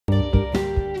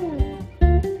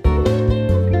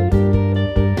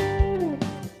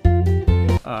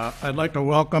I'd like to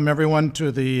welcome everyone to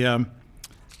the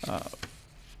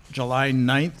July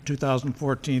 9th,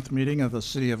 2014 meeting of the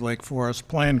City of Lake Forest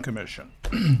Plan Commission.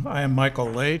 I am Michael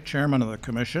Lay, Chairman of the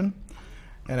Commission,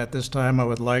 and at this time I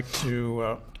would like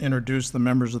to introduce the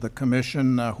members of the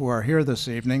Commission who are here this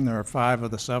evening. There are 5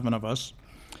 of the 7 of us.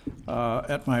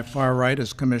 At my far right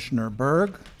is Commissioner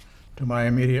Berg. To my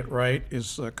immediate right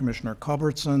is Commissioner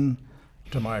Culbertson.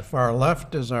 To my far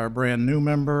left is our brand new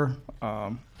member,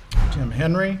 Tim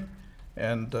Henry,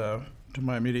 and to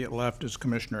my immediate left is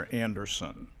Commissioner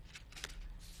Anderson.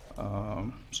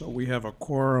 So we have a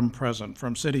quorum present.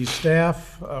 From city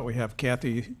staff, we have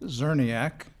Kathy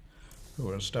Zerniak,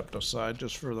 who has stepped aside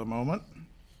just for the moment.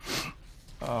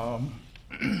 Our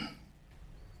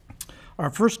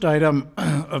first item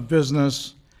of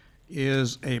business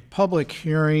is a public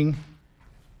hearing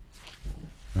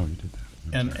Oh, you did that.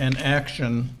 and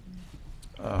action.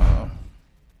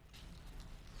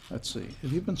 Let's see,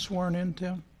 have you been sworn in,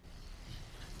 Tim?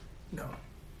 No.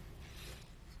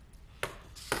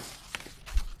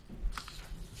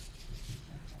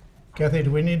 Kathy,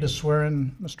 do we need to swear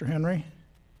in Mr. Henry?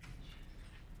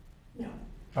 No.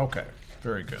 Okay,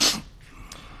 very good.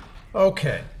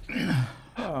 Okay.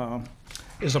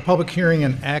 Is a public hearing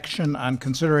and action on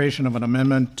consideration of an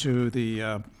amendment to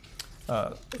the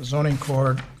zoning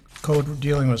code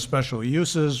dealing with special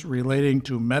uses relating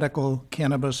to medical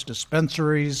cannabis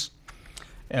dispensaries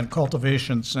and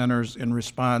cultivation centers in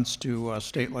response to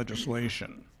state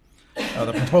legislation.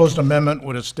 The proposed amendment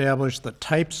would establish the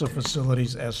types of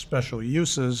facilities as special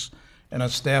uses and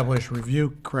establish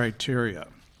review criteria.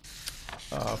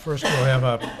 First, we'll have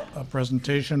a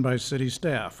presentation by city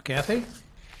staff. Kathy?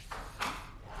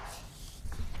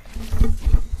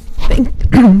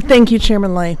 Thank you,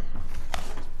 Chairman Lay.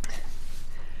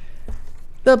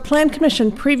 The Plan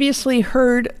Commission previously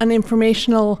heard an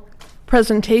informational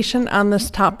presentation on this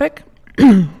topic.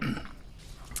 There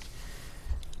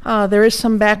is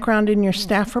some background in your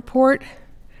staff report.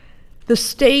 The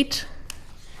state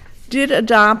did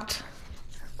adopt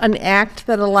an act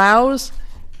that allows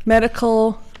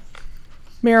medical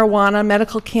marijuana,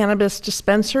 medical cannabis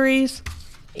dispensaries,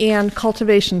 and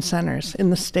cultivation centers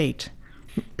in the state.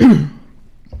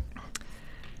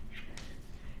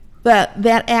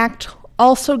 That act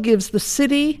also gives the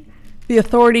city the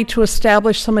authority to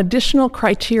establish some additional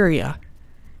criteria.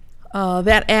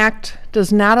 That act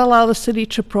does not allow the city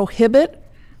to prohibit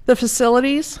the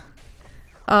facilities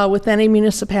with any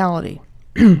municipality.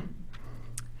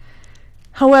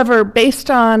 However, based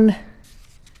on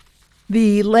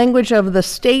the language of the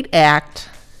state act,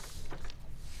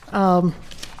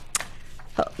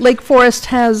 Lake Forest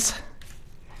has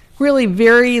really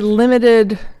very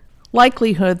limited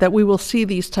likelihood that we will see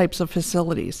these types of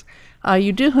facilities.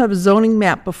 You do have a zoning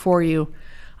map before you.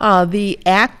 The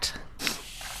act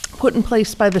put in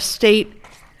place by the state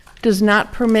does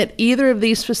not permit either of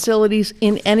these facilities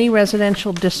in any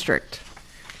residential district.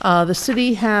 The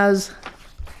city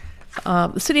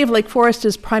of Lake Forest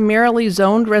is primarily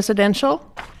zoned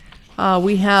residential.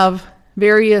 We have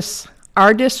various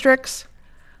R districts,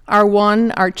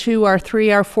 R1, R2,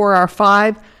 R3, R4,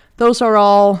 R5. Those are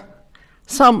all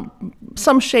some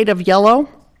shade of yellow.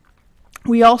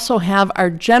 We also have our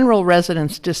general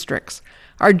residence districts,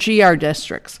 our GR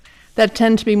districts, that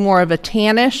tend to be more of a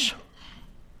tannish.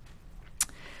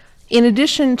 In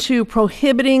addition to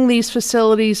prohibiting these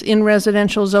facilities in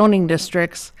residential zoning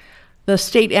districts, the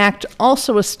state act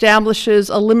also establishes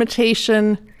a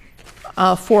limitation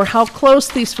for how close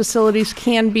these facilities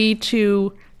can be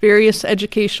to various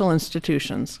educational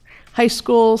institutions, high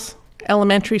schools,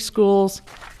 elementary schools,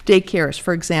 daycares,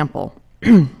 for example.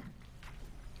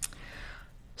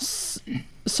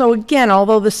 So again,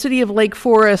 although the city of Lake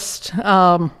Forest,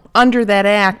 under that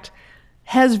act,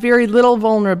 has very little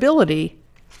vulnerability,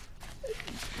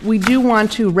 we do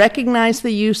want to recognize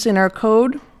the use in our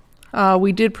code.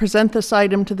 We did present this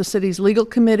item to the city's legal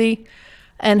committee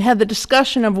and had the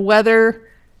discussion of whether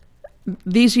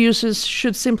these uses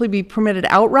should simply be permitted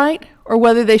outright or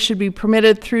whether they should be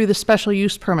permitted through the special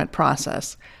use permit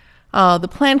process. The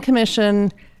Plan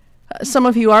Commission, some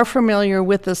of you are familiar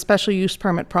with the special use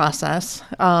permit process.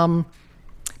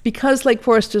 Because Lake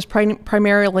Forest is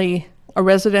primarily a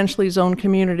residentially zoned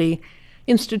community,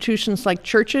 institutions like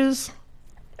churches,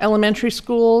 elementary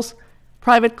schools,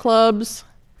 private clubs,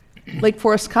 Lake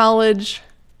Forest College,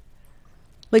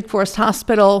 Lake Forest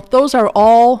Hospital, those are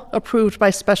all approved by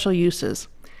special uses.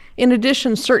 In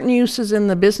addition, certain uses in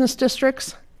the business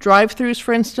districts, drive-throughs,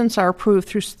 for instance, are approved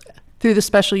through the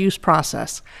special use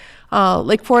process.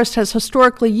 Lake Forest has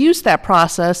historically used that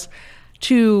process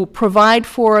to provide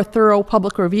for a thorough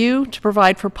public review, to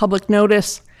provide for public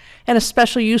notice, and a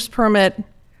special use permit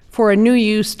for a new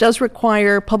use does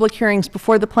require public hearings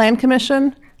before the Plan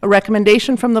Commission, a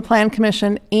recommendation from the Plan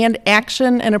Commission, and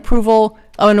action and approval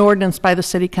of an ordinance by the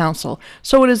City Council.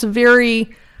 So it is a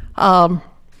very, that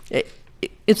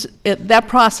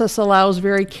process allows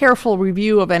very careful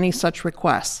review of any such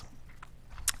requests.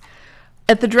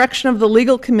 At the direction of the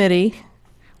Legal Committee,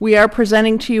 we are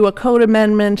presenting to you a code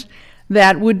amendment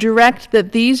that would direct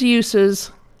that these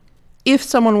uses, if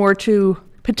someone were to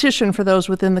petition for those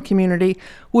within the community,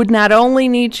 would not only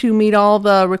need to meet all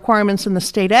the requirements in the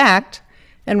State Act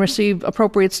and receive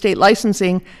appropriate state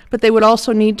licensing, but they would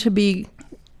also be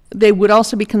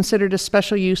considered as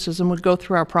special uses and would go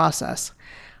through our process.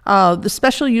 The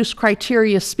special use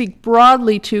criteria speak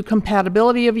broadly to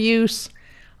compatibility of use,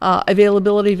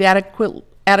 availability of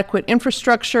adequate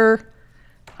infrastructure.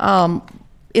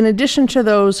 In addition to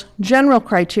those general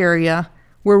criteria,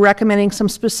 we're recommending some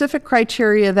specific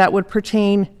criteria that would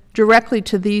pertain directly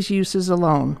to these uses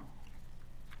alone.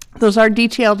 Those are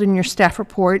detailed in your staff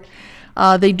report.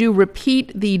 They do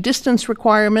repeat the distance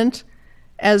requirement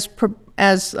as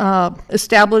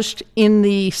established in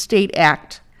the State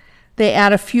Act. They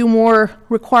add a few more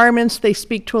requirements. They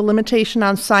speak to a limitation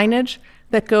on signage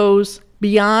that goes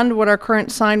beyond what our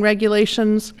current sign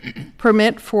regulations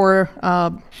permit for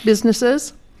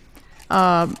businesses.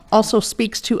 Also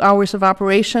speaks to hours of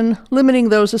operation, limiting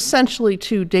those essentially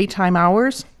to daytime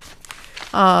hours.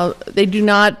 They do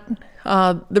not,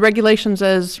 the regulations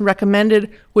as recommended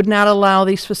would not allow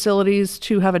these facilities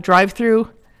to have a drive-through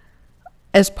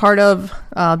as part of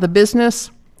the business,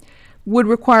 would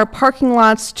require parking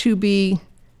lots to be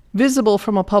visible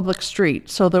from a public street,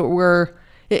 so that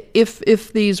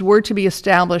if these were to be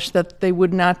established, that they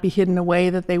would not be hidden away,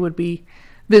 that they would be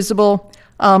visible,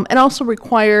 and also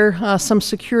require some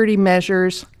security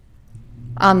measures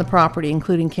on the property,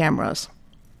 including cameras.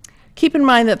 Keep in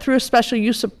mind that through a special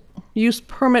use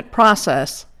permit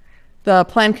process, the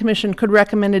Plan Commission could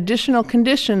recommend additional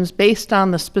conditions based on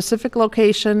the specific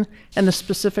location and the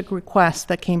specific request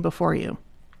that came before you.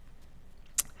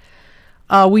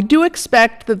 We do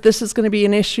expect that this is going to be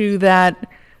an issue that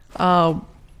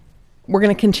we're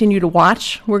going to continue to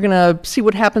watch. We're going to see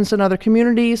what happens in other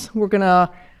communities. We're going to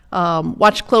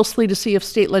watch closely to see if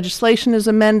state legislation is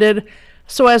amended.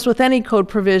 So as with any code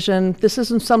provision, this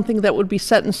isn't something that would be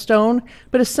set in stone,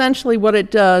 but essentially what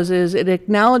it does is it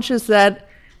acknowledges that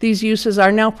these uses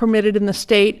are now permitted in the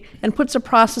state and puts a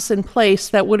process in place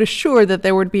that would assure that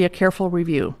there would be a careful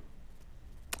review.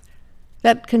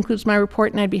 That concludes my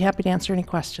report, and I'd be happy to answer any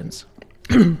questions.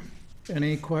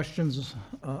 Any questions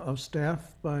of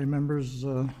staff by members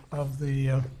of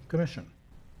the commission?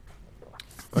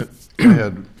 I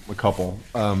had a couple.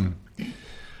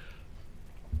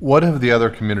 What have the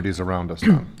other communities around us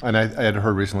done? And I had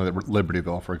heard recently that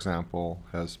Libertyville, for example,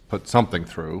 has put something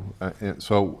through.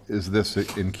 So is this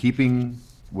in keeping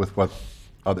with what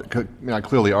other,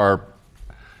 clearly our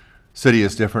city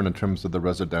is different in terms of the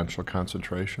residential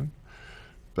concentration,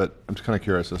 but I'm just kind of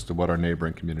curious as to what our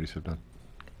neighboring communities have done.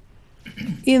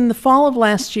 In the fall of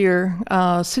last year,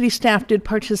 city staff did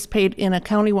participate in a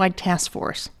countywide task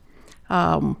force.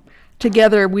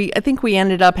 Together, I think we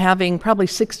ended up having probably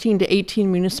 16 to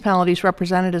 18 municipalities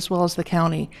represented, as well as the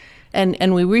county.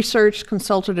 And we researched,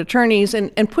 consulted attorneys,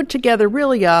 and put together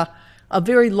really a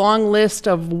very long list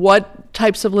of what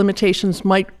types of limitations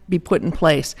might be put in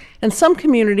place. And some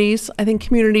communities, I think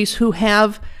communities who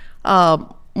have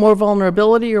more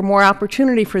vulnerability or more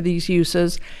opportunity for these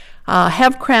uses,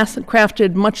 have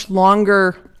crafted much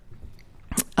longer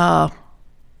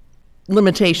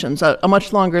limitations, a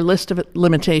much longer list of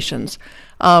limitations.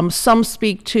 Some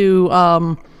speak to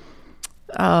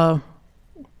the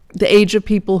age of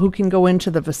people who can go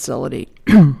into the facility.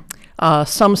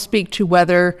 Some speak to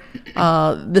whether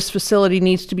this facility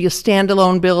needs to be a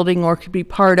standalone building or could be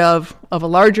part of a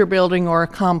larger building or a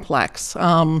complex.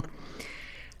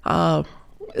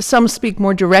 Some speak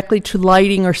more directly to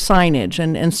lighting or signage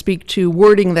and speak to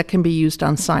wording that can be used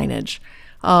on signage.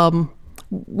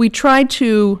 We try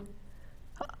to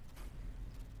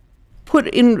put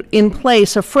in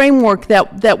place a framework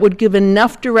that would give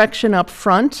enough direction up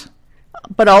front,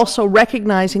 but also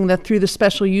recognizing that through the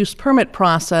special use permit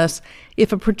process,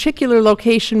 if a particular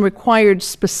location required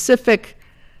specific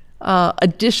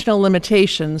additional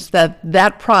limitations,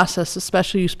 that process, the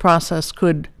special use process,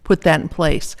 could put that in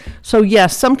place. So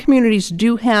yes, some communities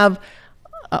do have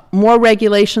more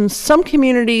regulations. Some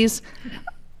communities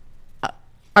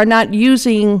are not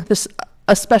using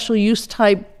a special use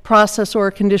type process or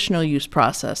a conditional use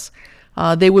process.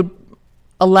 They would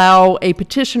allow a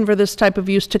petition for this type of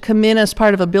use to come in as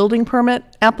part of a building permit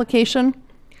application.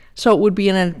 so it would be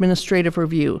an administrative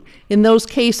review. In those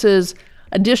cases,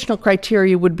 additional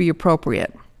criteria would be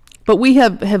appropriate. But we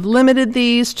have limited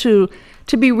these to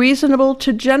be reasonable,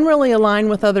 to generally align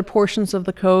with other portions of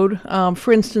the code.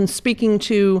 For instance, speaking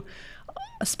to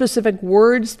specific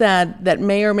words that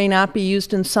may or may not be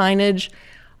used in signage.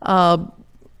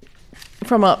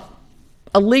 From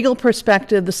a legal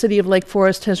perspective, the City of Lake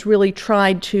Forest has really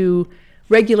tried to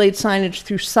regulate signage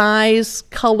through size,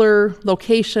 color,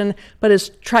 location, but has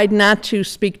tried not to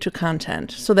speak to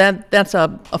content. So that's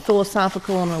a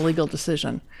philosophical and a legal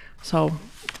decision. So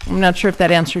I'm not sure if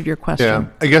that answered your question. Yeah,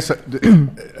 I guess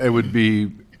it would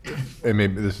be, and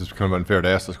maybe this is kind of unfair to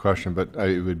ask this question, but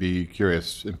I would be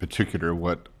curious in particular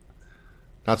what,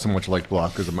 not so much like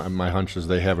Block, because my hunch is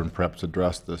they haven't perhaps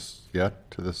addressed this yet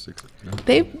to this extent. No?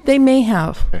 They may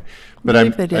have. Okay. But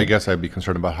believe they did. I guess I'd be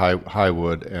concerned about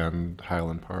Highwood and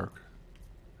Highland Park,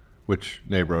 which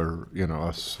neighbor,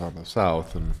 us on the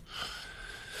south and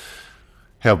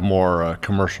have more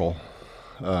commercial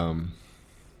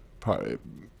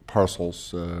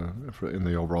parcels in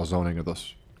the overall zoning of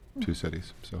those two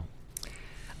cities. So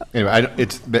anyway,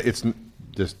 it's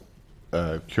just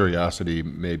curiosity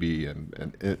maybe,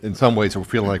 and in some ways we're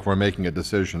feeling like we're making a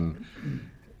decision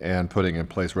and putting in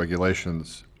place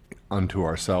regulations unto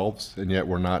ourselves, and yet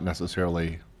we're not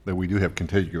necessarily, that we do have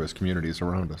contiguous communities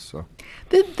around us. So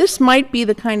This might be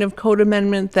the kind of code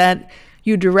amendment that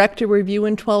you direct a review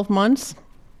in 12 months.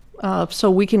 So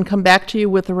we can come back to you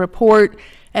with a report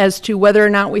as to whether or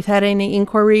not we've had any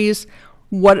inquiries,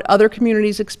 what other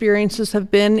communities' experiences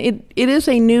have been. It is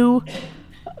a new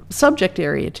subject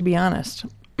area, to be honest.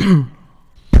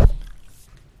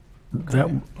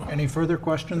 Any further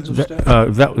questions of staff?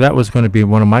 That was going to be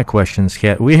one of my questions,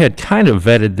 Kat. We had kind of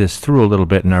vetted this through a little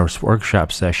bit in our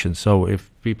workshop session, so if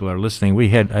people are listening, we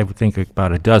had, I would think,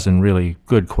 about a dozen really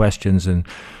good questions and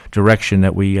direction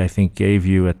that we, I think, gave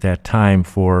you at that time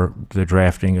for the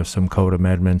drafting of some code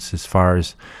amendments as far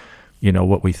as,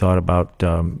 what we thought about,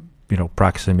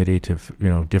 proximity to,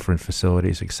 different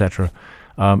facilities, et cetera.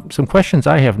 Some questions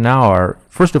I have now are,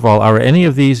 first of all, are any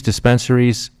of these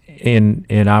dispensaries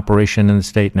in operation in the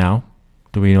state now?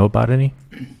 Do we know about any?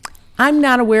 I'm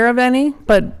not aware of any,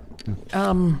 but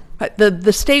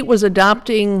the state was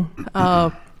adopting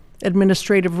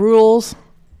administrative rules.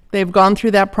 They've gone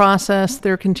through that process.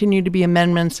 There continue to be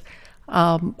amendments.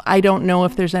 I don't know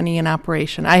if there's any in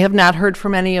operation. I have not heard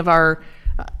from any of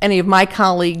my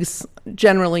colleagues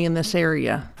generally in this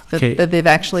area that they've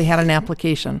actually had an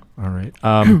application. All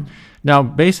right. Now,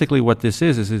 basically, what this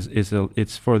is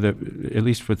it's for at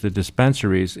least for the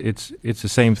dispensaries, it's the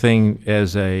same thing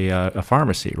as a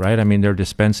pharmacy, right? I mean, they're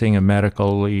dispensing a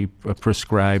medically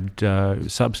prescribed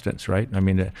substance, right? I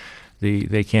mean,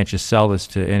 they can't just sell this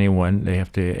to anyone. They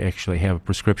have to actually have a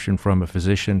prescription from a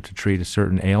physician to treat a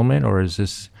certain ailment, or is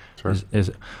this? Sure.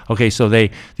 Okay, so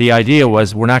the idea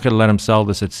was we're not going to let them sell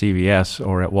this at CVS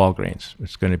or at Walgreens.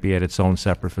 It's going to be at its own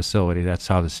separate facility. That's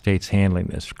how the state's handling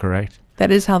this, correct?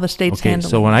 That is how the state's Okay, handling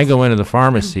so when it. I go into the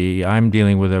pharmacy, I'm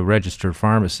dealing with a registered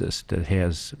pharmacist that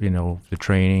has, the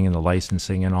training and the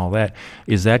licensing and all that.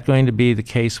 Is that going to be the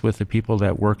case with the people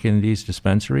that work in these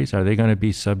dispensaries? Are they going to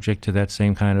be subject to that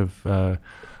same kind of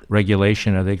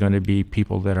regulation? Are they going to be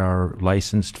people that are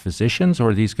licensed physicians, or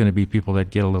are these going to be people that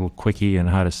get a little quickie on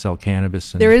how to sell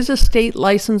cannabis? There is a state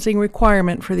licensing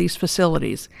requirement for these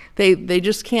facilities. They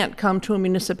just can't come to a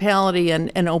municipality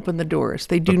and open the doors.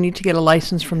 They do need to get a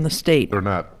license from the state. they're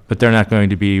not. But they're not going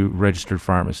to be registered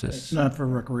pharmacists? Not for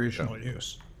recreational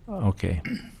use. Okay.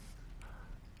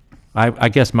 I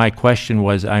guess my question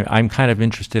was, I'm kind of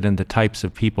interested in the types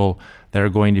of people that are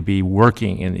going to be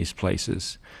working in these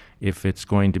places. If it's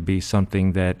going to be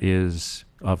something that is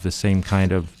of the same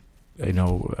kind of,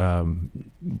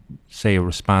 say a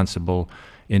responsible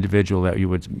individual that you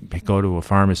would go to a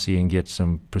pharmacy and get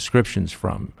some prescriptions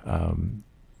from. And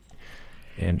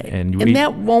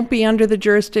that won't be under the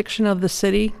jurisdiction of the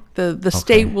city. The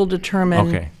state will determine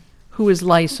Okay. who is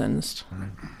licensed.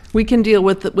 We can deal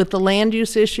with the land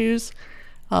use issues.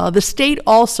 The state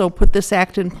also put this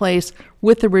act in place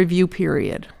with a review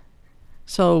period.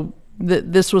 So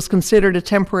this was considered a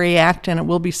temporary act, and it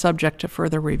will be subject to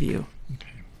further review.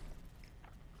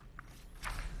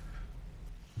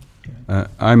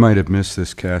 I might have missed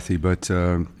this, Kathy, but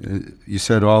you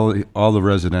said all the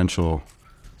residential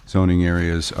zoning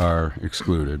areas are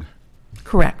excluded.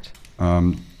 Correct.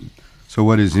 So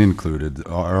what is included?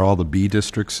 Are all the B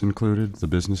districts included, the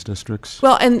business districts?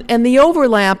 Well, and the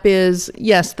overlap is,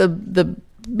 yes, the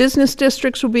business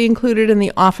districts will be included in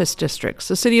the office districts.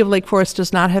 The city of Lake Forest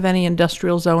does not have any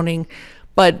industrial zoning,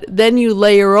 but then you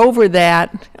layer over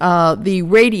that the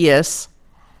radius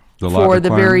The lot for the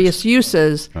requirements? various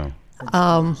uses.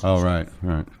 Oh, right,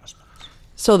 right.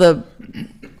 So the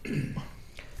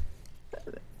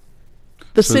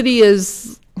city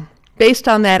is, based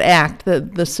on that act,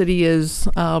 the city is,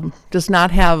 does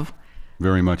not have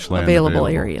Very much land available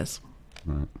areas.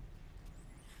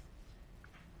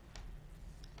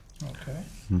 Okay.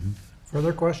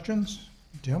 Further questions?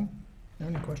 Tim, you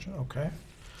have any questions? Okay.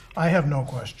 I have no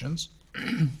questions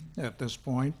at this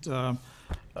point.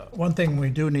 One thing we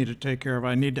do need to take care of,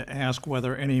 I need to ask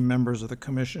whether any members of the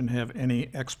commission have any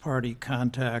ex parte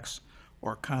contacts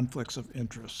or conflicts of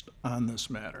interest on this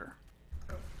matter.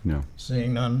 No.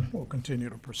 Seeing none, we'll continue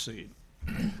to proceed.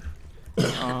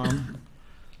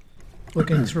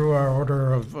 Looking through our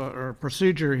order of, or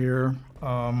procedure here,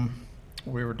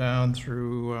 we were down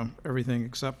through everything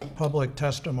except public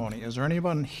testimony. Is there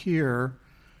anyone here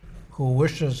who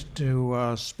wishes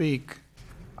to speak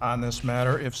on this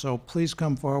matter? If so, please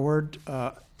come forward.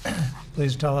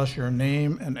 Please tell us your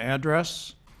name and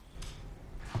address.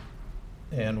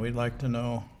 And we'd like to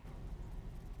know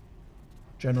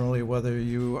generally whether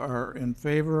you are in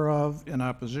favor of, in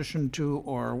opposition to,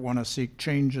 or want to seek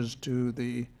changes to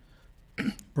the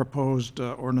proposed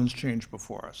ordinance change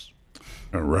before us.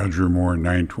 Roger Moore,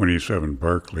 927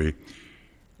 Barclay.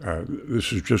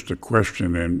 This is just a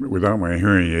question, and without my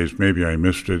hearing aids, maybe I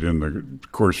missed it in the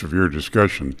course of your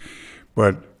discussion,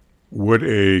 but would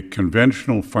a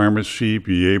conventional pharmacy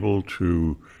be able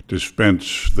to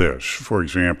dispense this? For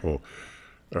example,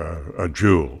 a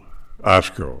Jewel,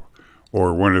 Osco,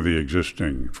 or one of the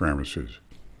existing pharmacies?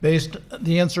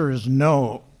 The answer is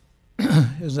no.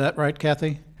 Is that right,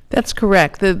 Kathy? That's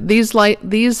correct.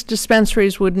 These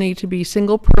dispensaries would need to be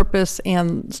single-purpose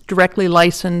and directly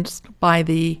licensed by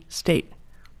the state.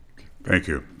 Thank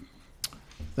you.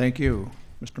 Thank you,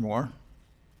 Mr. Moore.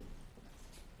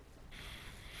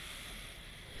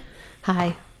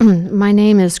 Hi, my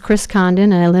name is Chris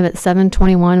Condon, and I live at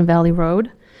 721 Valley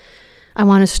Road. I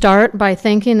want to start by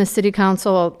thanking the City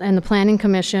Council and the Planning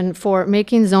Commission for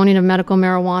making zoning of medical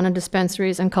marijuana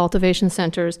dispensaries and cultivation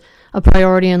centers a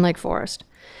priority in Lake Forest.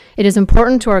 It is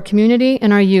important to our community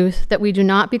and our youth that we do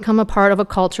not become a part of a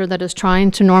culture that is trying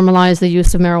to normalize the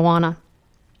use of marijuana.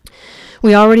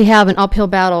 We already have an uphill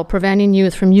battle preventing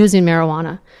youth from using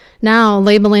marijuana. Now,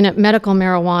 labeling it medical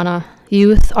marijuana,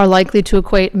 youth are likely to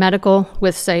equate medical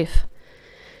with safe.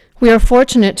 We are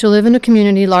fortunate to live in a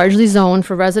community largely zoned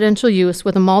for residential use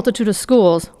with a multitude of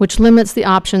schools, which limits the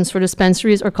options for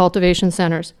dispensaries or cultivation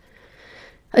centers.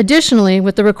 Additionally,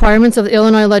 with the requirements of the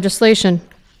Illinois legislation,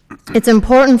 it's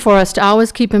important for us to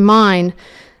always keep in mind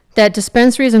that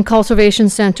dispensaries and cultivation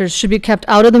centers should be kept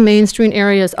out of the mainstream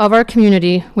areas of our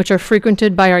community, which are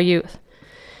frequented by our youth.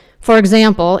 For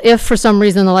example, if for some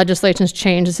reason the legislation's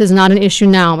changed, this is not an issue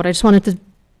now, but I just wanted to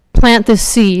plant this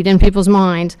seed in people's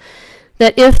minds,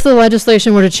 that if the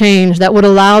legislation were to change, that would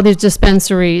allow these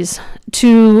dispensaries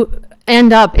to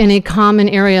end up in a common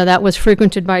area that was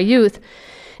frequented by youth,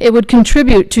 it would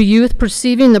contribute to youth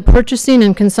perceiving the purchasing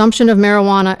and consumption of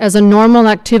marijuana as a normal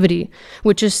activity,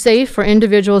 which is safe for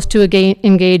individuals to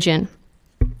engage in.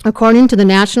 According to the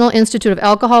National Institute of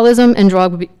Alcoholism and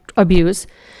Drug Abuse,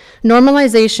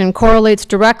 normalization correlates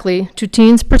directly to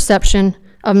teens' perception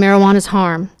of marijuana's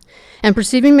harm, and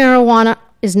perceiving marijuana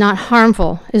is not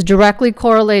harmful is directly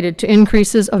correlated to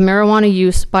increases of marijuana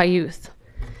use by youth.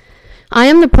 I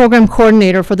am the program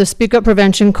coordinator for the Speak Up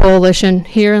Prevention Coalition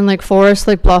here in Lake Forest,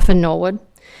 Lake Bluff, and Knollwood,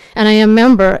 and I am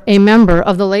a member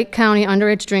of the Lake County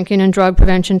Underage Drinking and Drug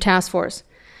Prevention Task Force.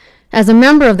 As a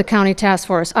member of the county task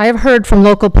force, I have heard from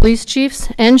local police chiefs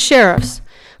and sheriffs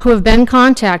who have been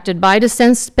contacted by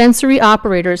dispensary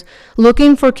operators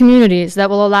looking for communities that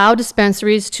will allow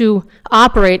dispensaries to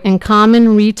operate in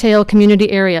common retail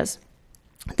community areas.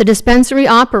 The dispensary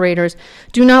operators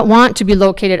do not want to be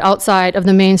located outside of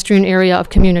the mainstream area of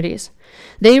communities.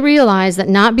 They realize that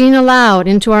not being allowed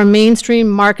into our mainstream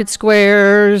market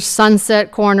squares,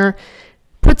 Sunset Corner,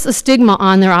 puts a stigma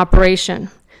on their operation.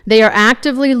 They are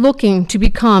actively looking to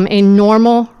become a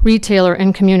normal retailer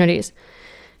in communities.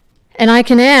 And I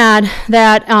can add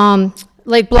that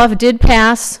Lake Bluff did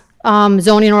pass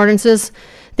zoning ordinances.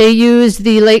 They used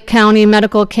the Lake County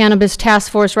Medical Cannabis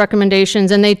Task Force recommendations,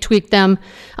 and they tweaked them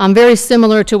very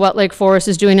similar to what Lake Forest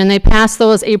is doing, and they passed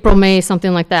those April, May,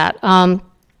 something like that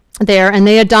there, and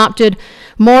they adopted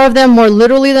more of them more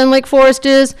literally than Lake Forest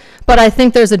is, but I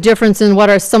think there's a difference in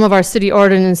what some of our city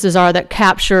ordinances are that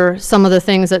capture some of the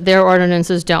things that their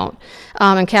ordinances don't.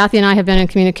 And Kathy and I have been in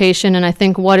communication, and I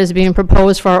think what is being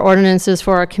proposed for our ordinances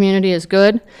for our community is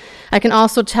good. I can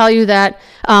also tell you that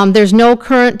there's no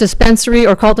current dispensary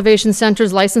or cultivation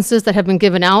centers licenses that have been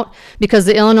given out because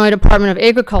the Illinois Department of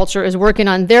Agriculture is working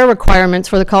on their requirements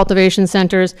for the cultivation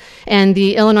centers, and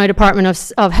the Illinois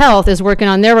Department of Health is working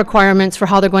on their requirements for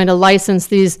how they're going to license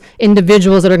these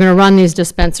individuals that are going to run these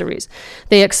dispensaries.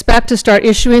 They expect to start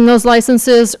issuing those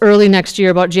licenses early next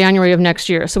year, about January of next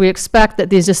year. So we expect that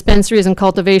these dispensaries and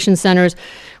cultivation centers,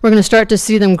 we're going to start to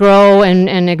see them grow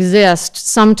and exist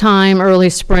sometime early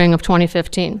spring of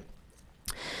 2015.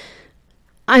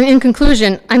 In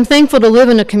conclusion, I'm thankful to live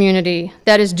in a community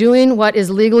that is doing what is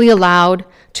legally allowed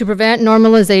to prevent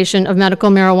normalization of medical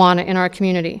marijuana in our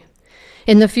community.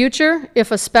 In the future,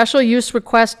 if a special use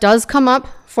request does come up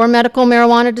for medical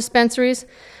marijuana dispensaries,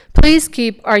 please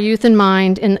keep our youth in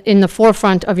mind in the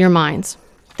forefront of your minds.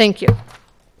 Thank you.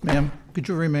 Ma'am, could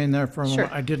you remain there for a moment?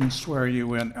 Sure. I didn't swear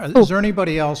you in. Is there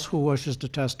anybody else who wishes to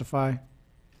testify?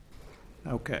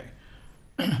 Okay.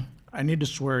 I need to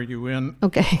swear you in.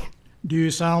 Okay. Do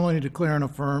you solemnly declare and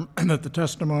affirm that the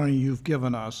testimony you've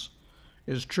given us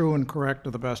is true and correct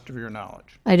to the best of your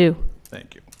knowledge? I do.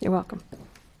 Thank you. You're welcome.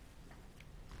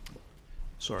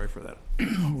 Sorry for that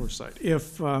oversight.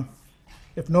 If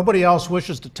nobody else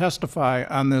wishes to testify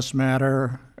on this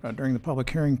matter during the public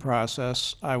hearing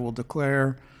process, I will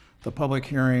declare the public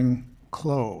hearing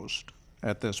closed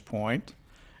at this point.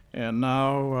 And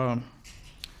now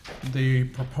the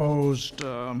proposed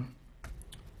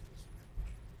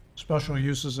special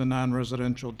uses in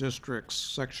non-residential districts,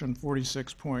 section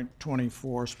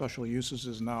 46.24, special uses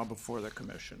is now before the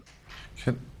commission.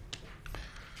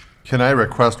 Can I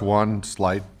request one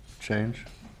slight change?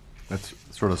 It's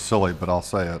sort of silly, but I'll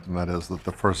say it, and that is that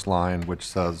the first line, which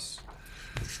says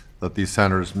that these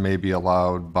centers may be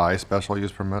allowed by special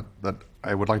use permit, that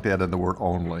I would like to add in the word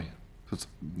only. It's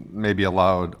may be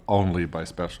allowed only by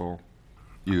special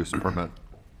use permit,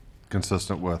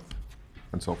 consistent with,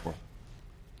 and so forth.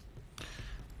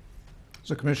 Does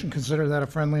the commission consider that a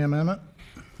friendly amendment?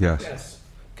 Yes.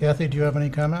 Kathy, do you have any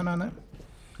comment on that?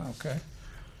 Okay.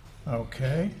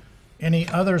 Okay. Any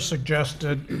other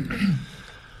suggested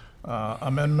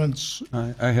amendments?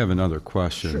 I have another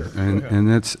question, Sure, and go ahead.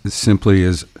 and that's simply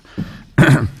is,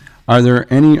 is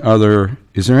there any other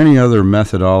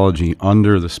methodology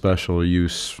under the special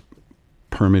use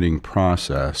permitting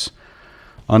process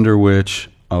under which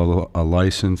a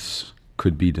license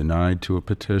could be denied to a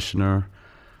petitioner,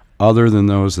 other than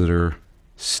those that are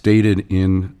stated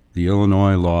in the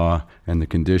Illinois law and the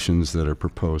conditions that are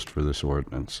proposed for this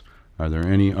ordinance? Are there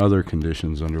any other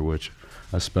conditions under which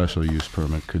a special use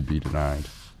permit could be denied?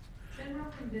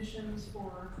 General conditions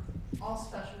for all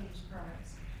special use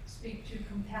permits speak to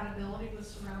compatibility with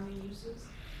surrounding uses,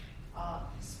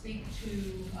 speak to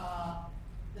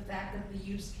the fact that the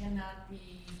use cannot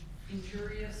be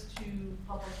injurious to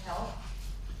public health,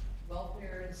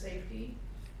 welfare, and safety.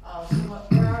 So what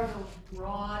are those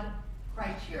broad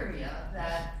criteria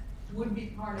that would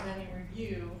be part of any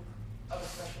review of a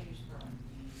special use permit?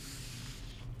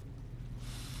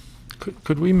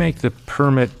 Could we make the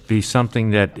permit be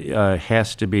something that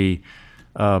has to be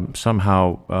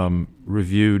somehow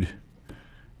reviewed,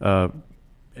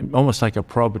 almost like a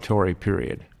probatory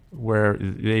period, where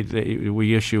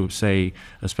we issue, say,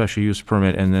 a special use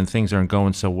permit, and then things aren't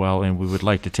going so well, and we would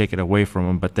like to take it away from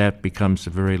them, but that becomes a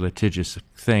very litigious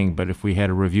thing. But if we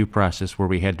had a review process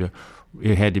where it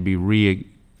had to be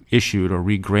reissued or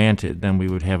re-granted, then we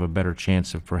would have a better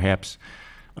chance of perhaps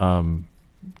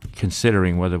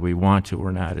considering whether we want to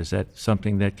or not. Is that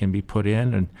something that can be put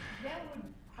in? And That would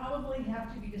probably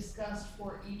have to be discussed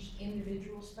for each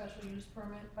individual special use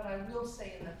permit, but I will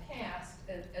say in the past,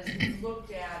 as we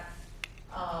looked at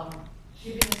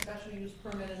giving a special use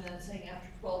permit and then saying after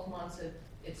 12 months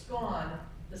it's gone,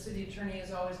 the city attorney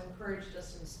has always encouraged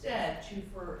us instead to,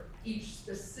 for each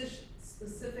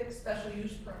specific special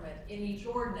use permit in each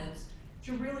ordinance,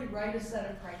 to really write a set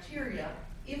of criteria.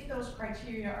 If those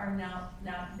criteria are not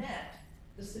met,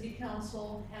 the city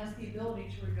council has the ability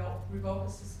to revoke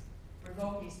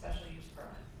a special use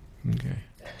permit. okay.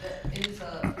 That it is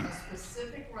a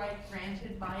specific right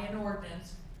granted by an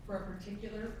ordinance for a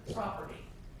particular property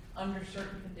under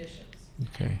certain conditions.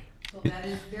 Okay. So that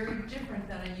is very different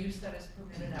than a use that is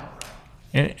permitted outright.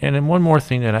 And then one more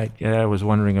thing that I was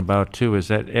wondering about too is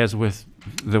that, as with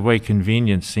the way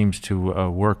convenience seems to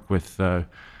work with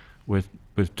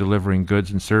delivering goods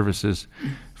and services,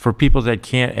 for people that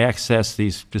can't access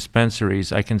these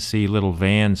dispensaries, I can see little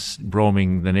vans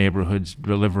roaming the neighborhoods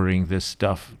delivering this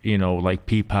stuff, like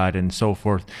Peapod and so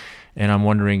forth. And I'm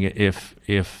wondering if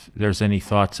there's any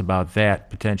thoughts about that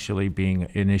potentially being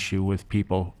an issue with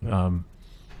people,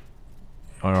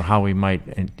 or how we might,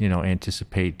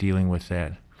 anticipate dealing with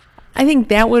that. I think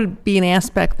that would be an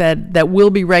aspect that will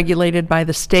be regulated by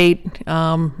the state.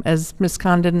 As Ms.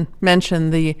 Condon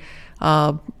mentioned, the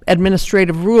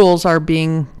administrative rules are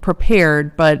being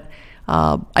prepared, but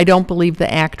I don't believe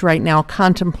the act right now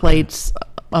contemplates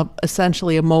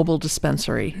essentially a mobile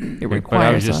dispensary. It requires But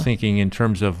I was just a- thinking in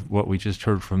terms of what we just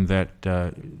heard from that,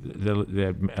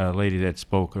 that lady that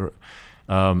spoke,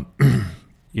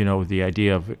 you know, the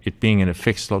idea of it being in a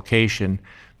fixed location,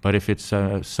 but if it's,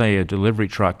 say, a delivery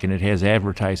truck and it has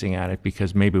advertising on it,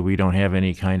 because maybe we don't have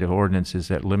any kind of ordinances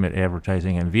that limit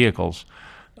advertising on vehicles,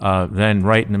 then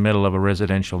right in the middle of a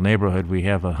residential neighborhood, we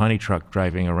have a honey truck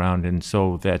driving around, and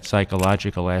so that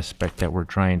psychological aspect that we're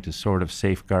trying to sort of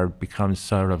safeguard becomes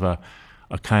sort of a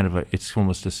kind of a, it's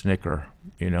almost a snicker,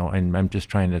 you know, and I'm just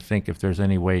trying to think if there's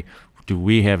any way, do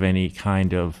we have any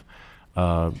kind of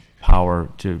power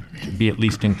to be at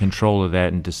least in control of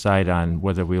that and decide on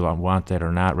whether we want that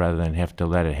or not, rather than have to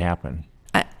let it happen?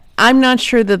 I'm not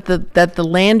sure that the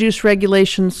land use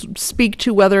regulations speak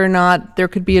to whether or not there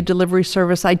could be a delivery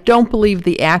service. I don't believe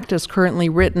the act as currently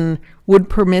written would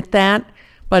permit that,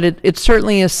 but it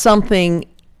certainly is something,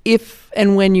 if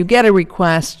and when you get a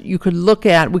request, we could look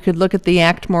at the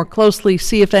act more closely,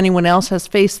 see if anyone else has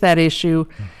faced that issue,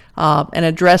 and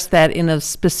address that in a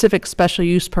specific special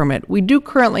use permit. We do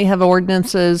currently have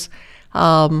ordinances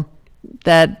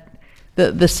that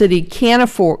the city can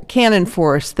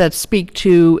enforce that speak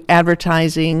to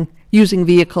advertising, using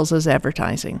vehicles as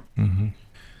advertising.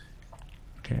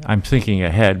 Okay, I'm thinking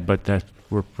ahead, but that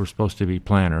we're supposed to be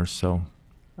planners, so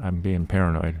I'm being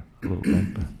paranoid a little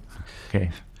bit. But,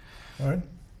 okay. All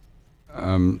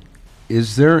right.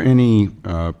 Is there any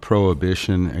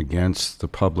prohibition against the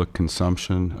public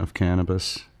consumption of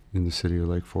cannabis in the city of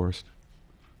Lake Forest?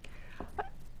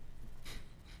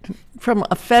 From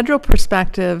a federal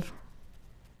perspective,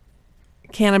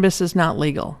 cannabis is not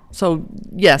legal. So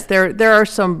yes, there are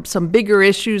some bigger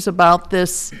issues about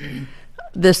this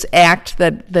act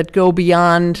that go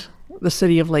beyond the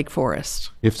city of Lake Forest.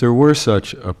 If there were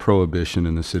such a prohibition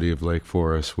in the city of Lake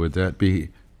Forest, would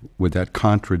that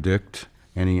contradict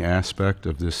any aspect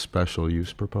of this special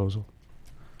use proposal?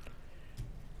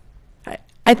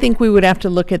 I think we would have to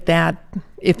look at that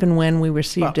if and when we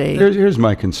received Here's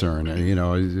my concern. You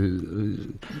know,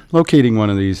 locating one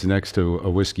of these next to a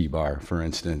whiskey bar, for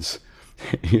instance,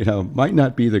 you know, might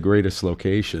not be the greatest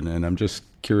location, and I'm just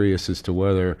curious as to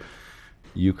whether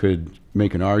you could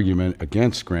make an argument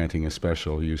against granting a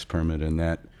special use permit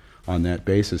on that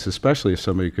basis, especially if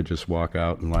somebody could just walk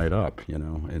out and light up. You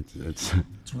know, it's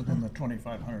It's within the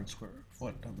 2,500 square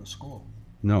foot of the school.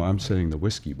 No, I'm saying the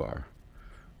whiskey bar.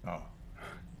 Oh.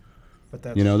 But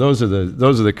that's. You know, those are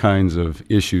the kinds of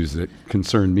issues that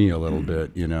concern me a little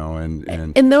bit, you know, and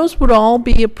And those would all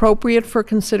be appropriate for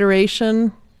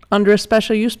consideration under a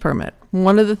special use permit.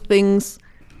 One of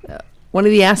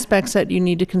the aspects that you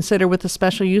need to consider with a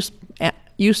special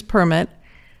use permit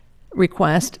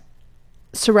request,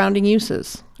 surrounding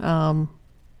uses, and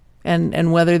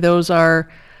whether those are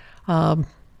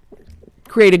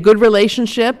create a good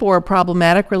relationship or a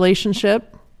problematic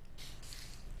relationship,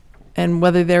 and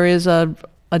whether there is a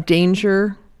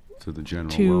danger to the general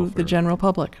to welfare. the general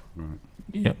public.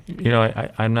 Yeah, you know,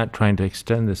 I'm not trying to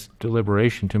extend this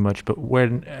deliberation too much, but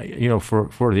when, you know,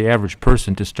 for the average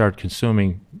person to start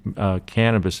consuming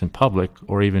cannabis in public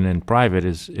or even in private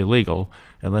is illegal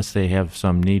unless they have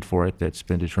some need for it that's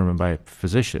been determined by a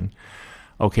physician.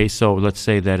 Okay, so let's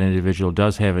say that individual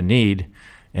does have a need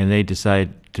and they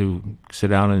decide to sit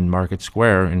down in Market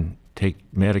Square and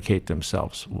medicate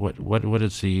themselves. What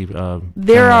is the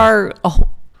There are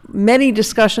many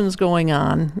discussions going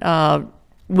on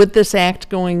with this act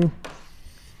going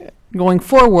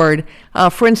forward.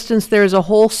 For instance, there's a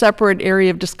whole separate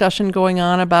area of discussion going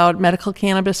on about medical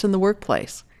cannabis in the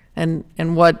workplace and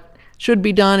what should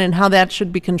be done and how that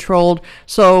should be controlled.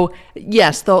 So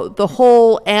yes, the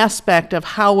whole aspect of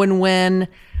how and when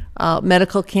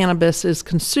medical cannabis is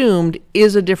consumed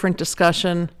is a different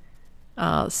discussion,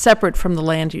 separate from the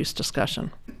land use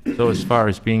discussion. So as far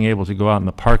as being able to go out in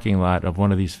the parking lot of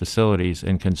one of these facilities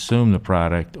and consume the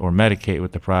product or medicate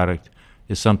with the product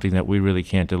is something that we really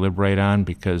can't deliberate on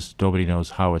because nobody knows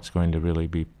how it's going to really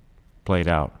be played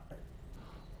out.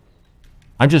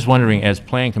 I'm just wondering, as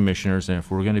plan commissioners, and if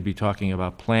we're going to be talking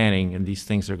about planning and these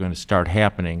things are going to start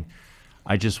happening,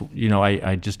 I just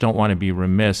don't want to be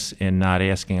remiss in not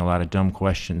asking a lot of dumb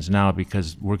questions now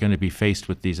because we're going to be faced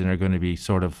with these and they're going to be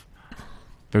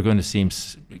they're going to seem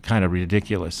kind of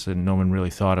ridiculous and no one really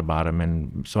thought about them.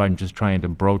 And so I'm just trying to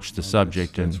broach the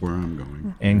subject That's where I'm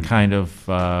going. and kind of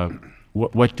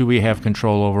what do we have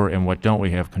control over and what don't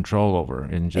we have control over,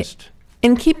 and just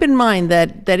And keep in mind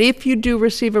that if you do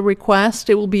receive a request,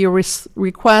 it will be a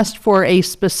request for a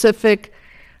specific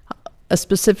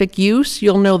use.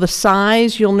 You'll know the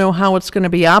size, you'll know how it's going to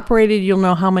be operated, you'll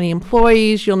know how many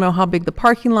employees, you'll know how big the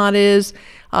parking lot is,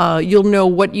 you'll know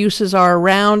what uses are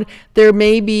around. There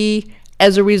may be,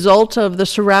 as a result of the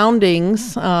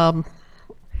surroundings,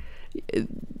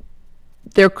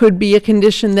 there could be a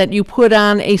condition that you put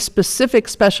on a specific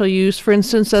special use, for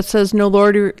instance, that says no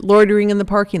loitering in the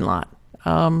parking lot.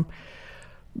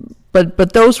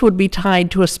 But those would be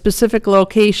tied to a specific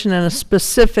location and a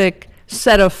specific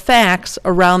set of facts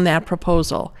around that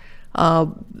proposal.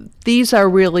 These are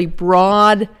really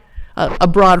broad, a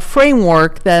broad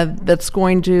framework that's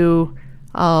going to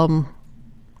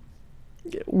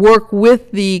work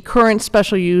with the current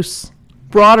special use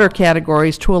broader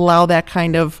categories to allow that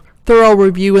kind of thorough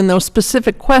review in those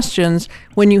specific questions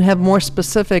when you have more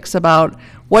specifics about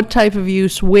what type of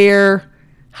use, where,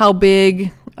 how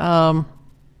big, all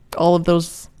of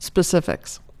those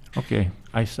specifics. Okay,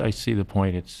 I see the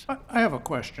point. It's, I have a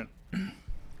question.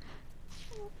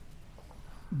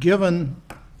 Given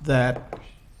that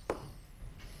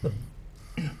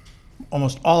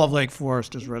almost all of Lake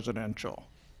Forest is residential,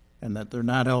 and that they're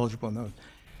not eligible in those,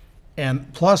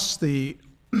 and plus the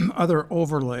other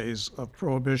overlays of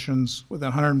prohibitions with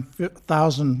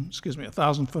 1,000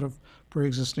 foot of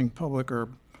pre-existing public or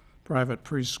private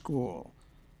preschool,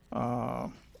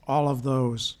 all of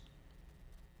those,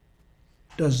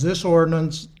 does this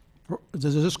ordinance,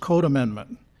 does this code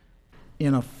amendment,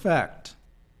 in effect,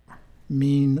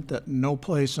 mean that no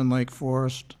place in Lake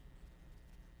Forest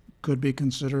could be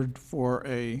considered for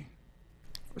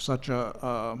such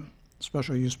a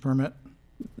special use permit?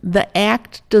 The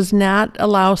act does not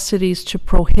allow cities to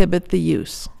prohibit the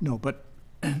use. No, but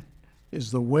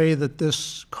is the way that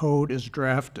this code is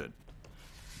drafted,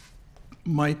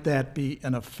 might that be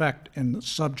in effect and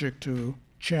subject to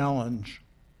challenge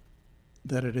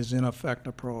that it is in effect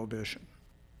a prohibition?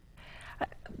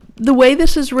 The way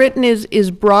this is written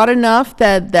is broad enough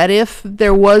that if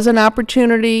there was an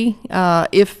opportunity,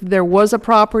 if there was a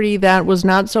property that was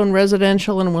not zoned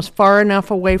residential and was far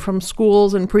enough away from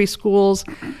schools and preschools,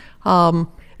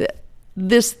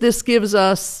 this gives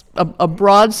us a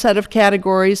broad set of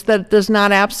categories that does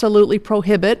not absolutely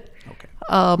prohibit.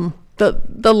 Okay.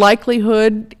 The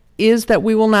likelihood is that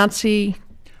we will not see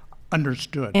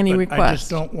Understood. Any but I request.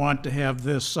 just don't want to have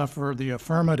this suffer the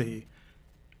affirmity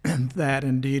that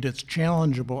indeed it's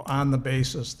challengeable on the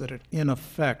basis that it in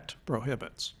effect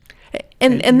prohibits.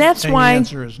 and that's And why. the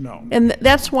answer is no. And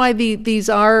that's why these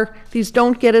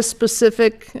don't get as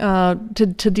specific to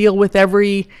deal with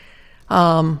every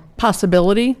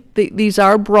possibility. These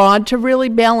are broad to really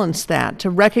balance that, to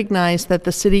recognize that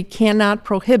the city cannot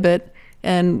prohibit,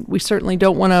 and we certainly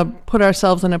don't want to put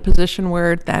ourselves in a position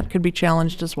where that could be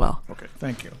challenged as well. Okay,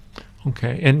 thank you.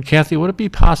 okay. And Kathy, would it be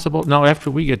possible, now after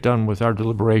we get done with our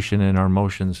deliberation and our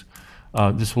motions,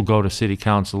 this will go to city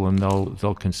council and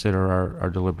they'll consider our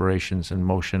deliberations and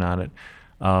motion on it.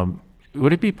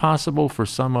 Would it be possible for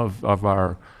some of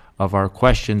our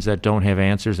questions that don't have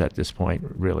answers at this point,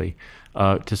 really,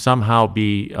 to somehow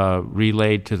be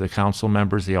relayed to the council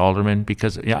members, the aldermen?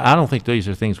 Because I don't think these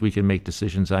are things we can make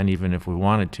decisions on even if we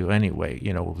wanted to anyway.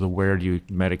 You know, where do you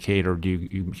medicate, or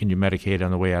can you medicate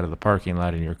on the way out of the parking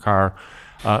lot in your car?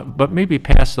 But maybe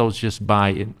pass those just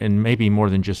by, and maybe more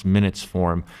than just minutes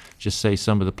form. Just say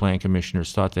some of the plan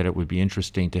commissioners thought that it would be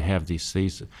interesting to have these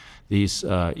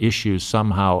issues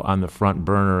somehow on the front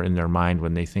burner in their mind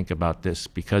when they think about this,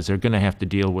 because they're going to have to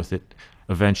deal with it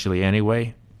eventually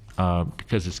anyway,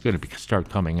 because it's going to start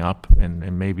coming up,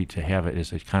 and maybe to have it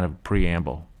as a kind of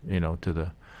preamble, you know, to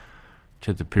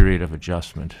the period of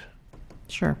adjustment.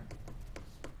 Sure.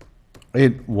 I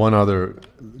had one other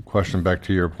question back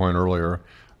to your point earlier.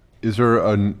 Is there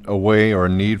a way or a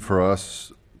need for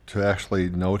us to actually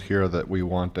note here that we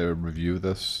want to review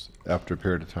this after a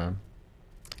period of time?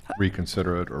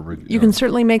 Reconsider it or review? You can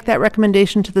certainly make that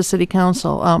recommendation to the city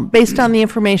council. Based on the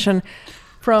information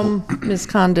from Ms.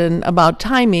 Condon about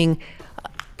timing,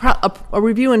 a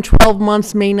review in 12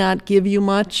 months may not give you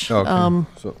much. Okay,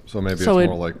 so maybe it's so more it-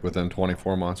 like within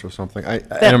 24 months or something. I'm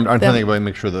that- thinking about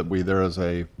make sure that there is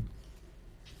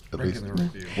at least,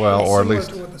 well, or at least,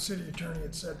 Similar to what the city attorney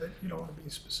had said, that you don't want to be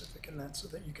specific in that, so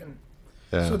that you can,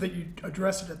 Yeah. so that you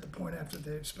address it at the point after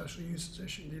the special use is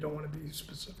issued. You don't want to be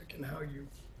specific in how you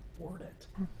word it.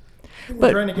 We're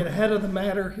But- trying to get ahead of the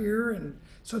matter here, and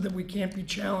so that we can't be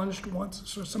challenged once,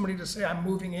 so somebody to say, I'm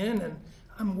moving in and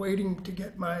I'm waiting to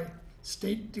get my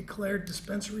state declared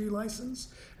dispensary license,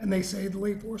 and they say the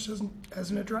Lake Forest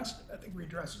hasn't addressed it. I think we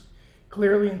address it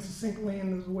clearly and succinctly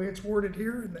in the way it's worded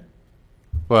here, and that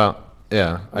well,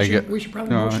 Yeah, I get, We should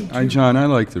probably No, motion to. John, I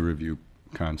like the review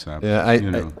concept. yeah, you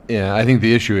know. I think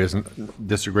the issue isn't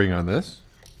disagreeing on this.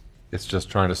 It's just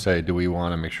trying to say, do we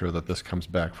want to make sure that this comes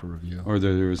back for review? Or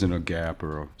there isn't a gap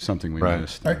or something we Right.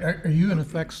 missed. Are you in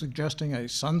effect suggesting a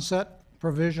sunset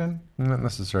provision? Not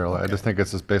necessarily. I just think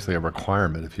it's just basically a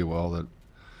requirement, if you will, that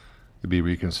it be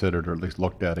reconsidered or at least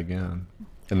looked at again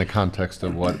in the context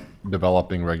of what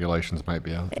developing regulations might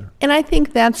be out there. And I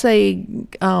think that's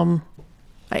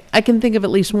I can think of at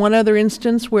least one other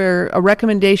instance where a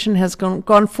recommendation has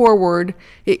gone forward.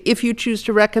 If you choose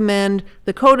to recommend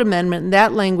the code amendment in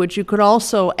that language, you could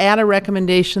also add a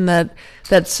recommendation that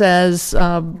says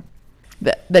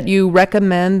that you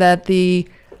recommend that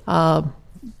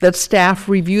that staff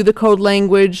review the code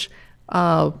language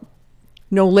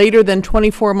no later than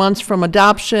 24 months from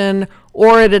adoption,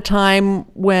 or at a time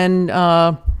when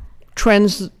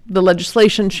the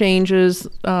legislation changes.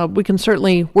 We can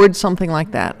certainly word something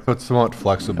like that. So it's somewhat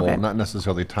flexible, Okay. not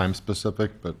necessarily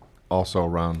time-specific, but also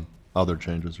around other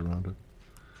changes around it.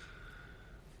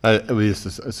 At least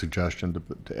a suggestion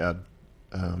to add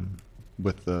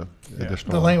with the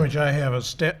additional. The language I have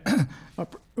is a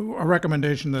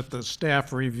recommendation that the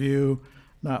staff review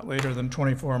not later than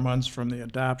 24 months from the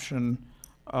adoption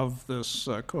of this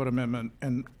code amendment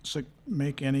and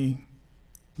make any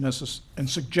and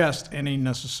suggest any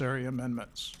necessary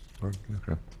amendments. Okay.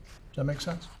 Does that make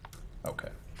sense? Okay.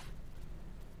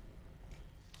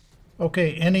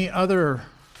 Okay, any other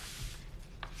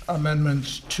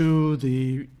amendments to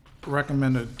the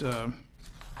recommended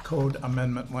code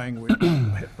amendment language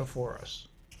before us?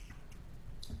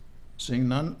 Seeing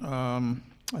none,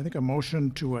 I think a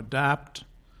motion to adopt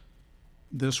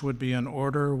this would be in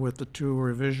order with the two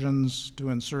revisions to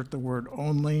insert the word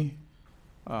only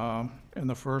in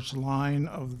the first line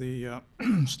of the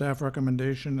staff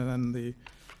recommendation, and then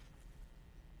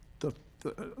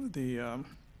the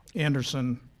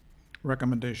Anderson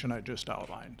recommendation I just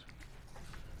outlined.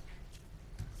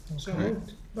 So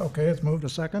moved. Okay, it's moved to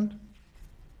second?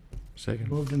 Second.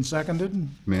 Moved and seconded?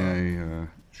 May I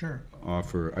Sure.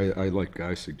 offer, I like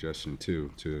Guy's suggestion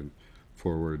too, to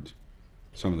forward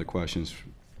some of the questions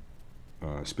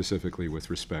specifically with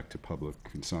respect to public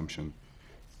consumption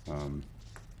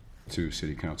to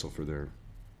City Council for their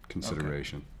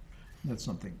consideration. That's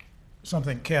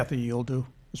something Kathy, you'll do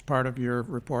as part of your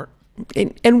report?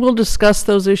 And we'll discuss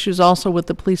those issues also with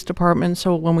the police department,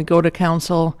 so when we go to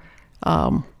council,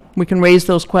 we can raise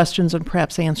those questions and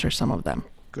perhaps answer some of them.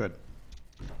 Good.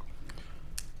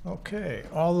 Okay,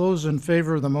 all those in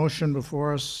favor of the motion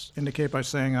before us indicate by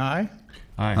saying aye.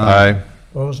 Aye.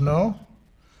 Opposed, no.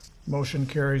 Motion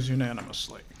carries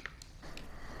unanimously.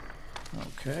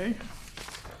 Okay.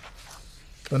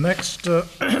 The next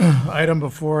item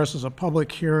before us is a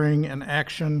public hearing and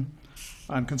action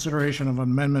on consideration of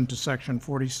amendment to section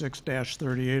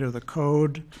 46-38 of the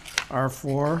code,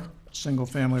 R4,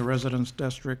 single-family residence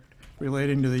district,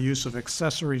 relating to the use of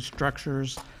accessory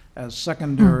structures as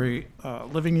secondary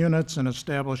living units and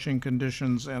establishing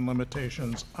conditions and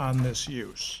limitations on this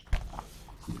use.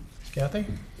 Kathy?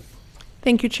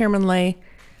 Thank you, Chairman Lay.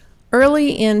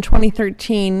 Early in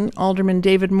 2013, Alderman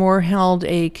David Moore held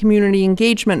a community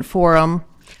engagement forum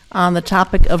on the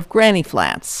topic of granny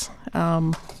flats.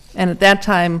 And at that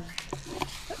time,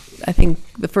 I think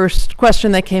the first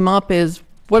question that came up is,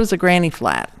 what is a granny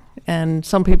flat? And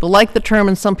some people liked the term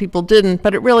and some people didn't,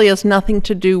 but it really has nothing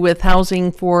to do with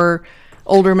housing for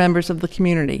older members of the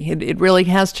community. It really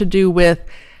has to do with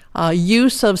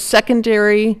use of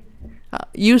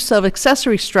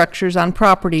accessory structures on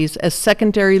properties as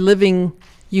secondary living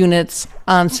units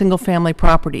on single-family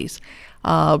properties.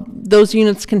 Those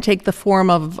units can take the form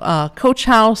of a coach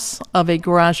house, of a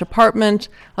garage apartment,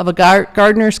 of a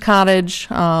gardener's cottage,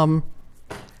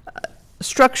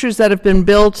 structures that have been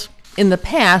built in the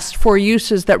past for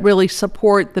uses that really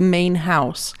support the main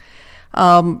house.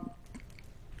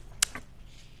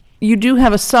 You do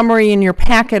have a summary in your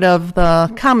packet of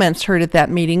the comments heard at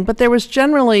that meeting, but there was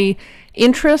generally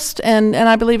interest and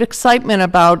I believe excitement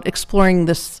about exploring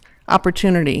this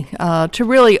opportunity to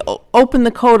really open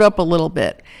the code up a little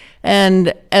bit.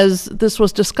 And as this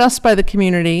was discussed by the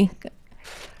community,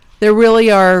 there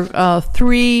really are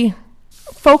three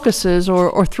focuses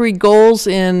or three goals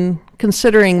in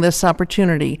considering this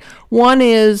opportunity. One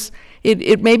is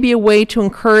it may be a way to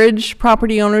encourage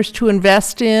property owners to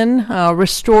invest in,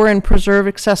 restore and preserve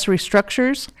accessory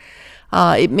structures.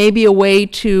 It may be a way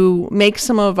to make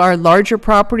some of our larger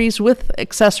properties with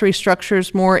accessory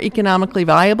structures more economically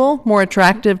viable, more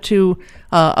attractive to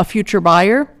a future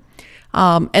buyer.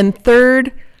 And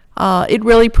third, it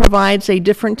really provides a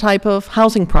different type of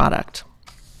housing product.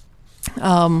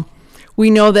 We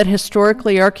know that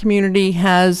historically our community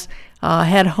has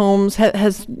had homes,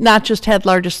 has not just had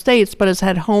large estates, but has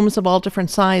had homes of all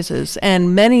different sizes.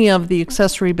 And many of the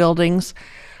accessory buildings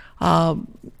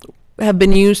have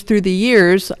been used through the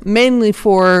years, mainly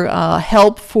for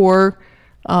help for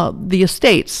the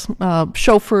estates,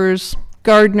 chauffeurs,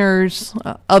 gardeners,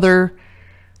 other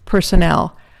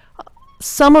personnel.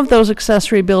 Some of those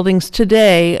accessory buildings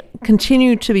today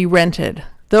continue to be rented.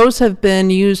 Those have been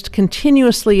used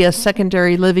continuously as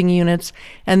secondary living units,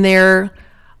 and they're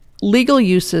legal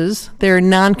uses, they're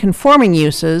non-conforming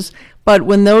uses, but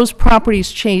when those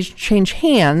properties change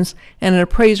hands and an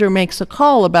appraiser makes a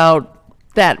call about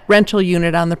that rental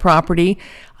unit on the property,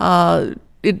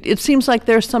 it seems like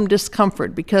there's some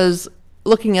discomfort, because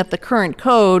looking at the current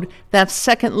code, that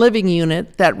second living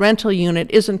unit, that rental unit,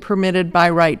 isn't permitted by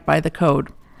right by the code.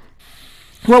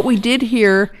 What we did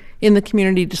hear in the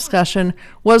community discussion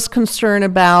was concern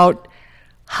about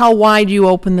how wide you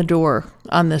open the door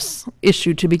on this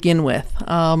issue to begin with.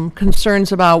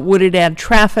 Concerns about, would it add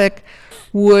traffic?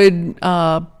 Would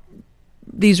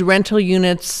these rental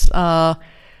units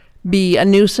be a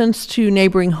nuisance to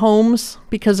neighboring homes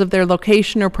because of their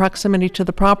location or proximity to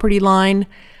the property line?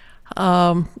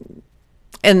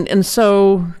 And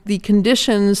so the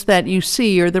conditions that you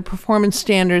see, or the performance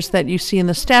standards that you see in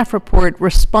the staff report,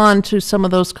 respond to some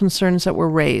of those concerns that were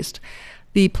raised.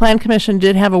 The Plan Commission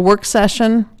did have a work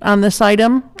session on this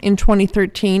item in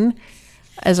 2013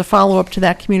 as a follow-up to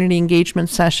that community engagement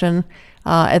session.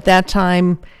 At that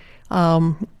time,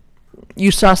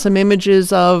 you saw some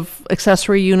images of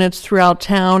accessory units throughout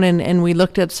town, and we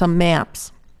looked at some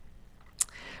maps.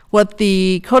 What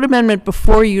the code amendment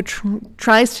before you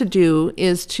tries to do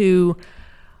is to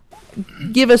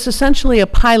give us essentially a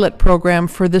pilot program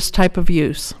for this type of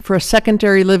use, for a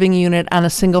secondary living unit on a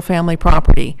single-family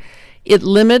property. It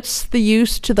limits the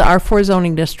use to the R4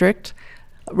 zoning district,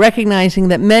 recognizing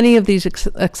that many of these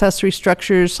accessory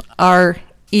structures are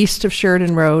east of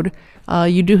Sheridan Road.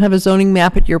 You do have a zoning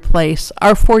map at your place.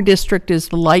 R4 district is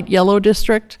the light yellow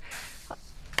district,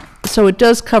 so it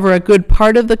does cover a good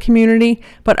part of the community,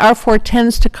 but R4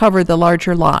 tends to cover the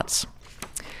larger lots.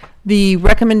 The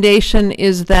recommendation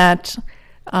is that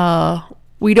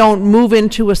we don't move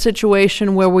into a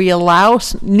situation where we allow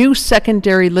new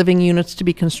secondary living units to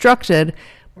be constructed,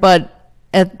 but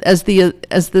at the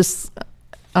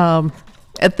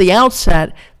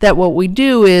outset, that what we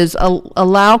do is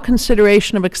allow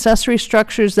consideration of accessory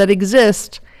structures that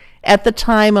exist at the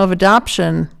time of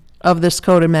adoption of this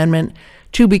code amendment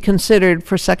to be considered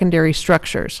for secondary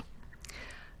structures.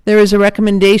 There is a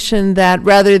recommendation that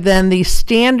rather than the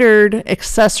standard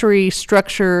accessory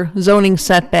structure zoning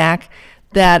setback,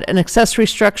 that an accessory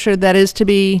structure that is to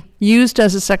be used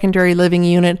as a secondary living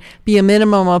unit be a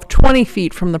minimum of 20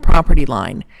 feet from the property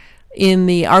line. In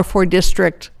the R4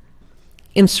 district,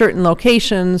 in certain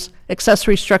locations,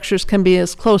 accessory structures can be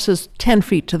as close as 10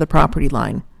 feet to the property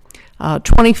line.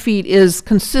 20 feet is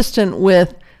consistent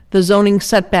with the zoning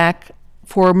setback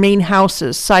for main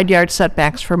houses, side yard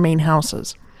setbacks for main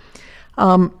houses.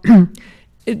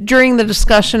 During the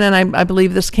discussion, and I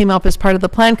believe this came up as part of the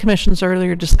Plan Commission's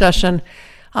earlier discussion,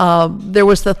 there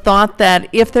was the thought that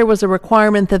if there was a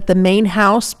requirement that the main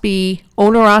house be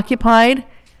owner-occupied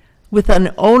with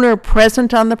an owner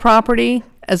present on the property,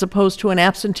 as opposed to an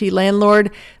absentee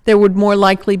landlord, there would more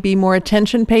likely be more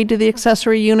attention paid to the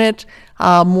accessory unit,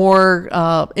 more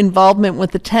involvement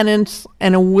with the tenants,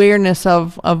 and awareness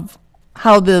of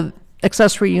how the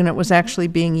accessory unit was actually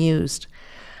being used.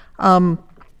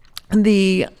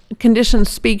 The conditions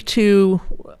speak to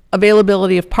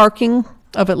availability of parking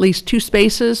of at least 2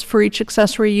 spaces for each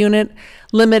accessory unit,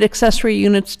 limit accessory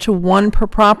units to 1 per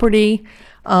property,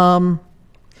 and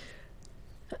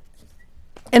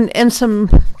some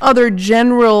other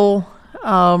general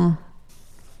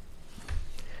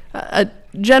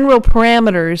general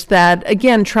parameters that,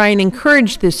 again, try and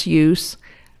encourage this use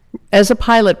as a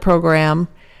pilot program.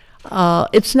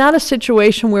 It's not a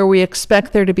situation where we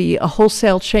expect there to be a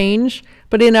wholesale change,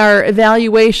 but in our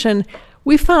evaluation,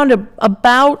 we found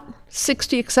about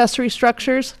 60 accessory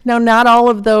structures. Now, not all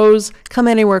of those come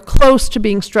anywhere close to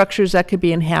being structures that could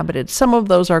be inhabited. Some of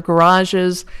those are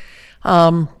garages.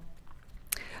 But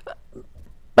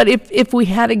if we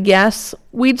had a guess,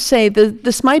 we'd say that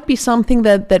this might be something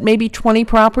that maybe 20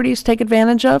 properties take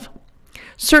advantage of.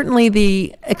 Certainly,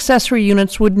 the accessory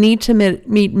units would need to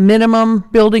meet minimum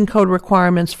building code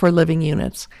requirements for living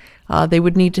units. They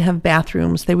would need to have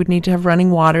bathrooms, they would need to have running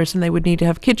waters, and they would need to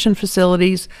have kitchen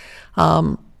facilities,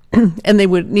 and they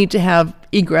would need to have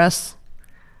egress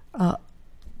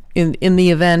in the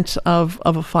event of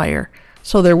a fire.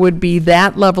 So there would be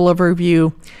that level of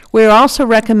review. We're also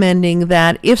recommending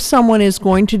that if someone is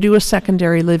going to do a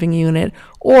secondary living unit,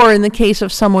 or in the case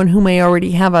of someone who may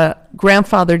already have a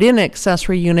grandfathered in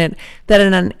accessory unit, that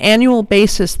on an annual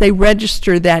basis, they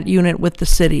register that unit with the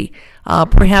city.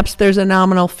 Perhaps there's a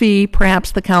nominal fee,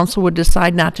 perhaps the council would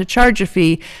decide not to charge a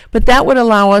fee, but that would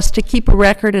allow us to keep a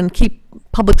record and keep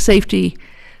public safety,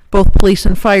 both police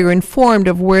and fire, informed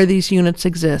of where these units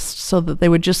exist, so that they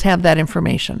would just have that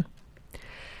information.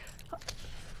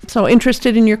 So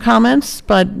interested in your comments,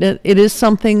 but it is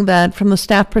something that, from the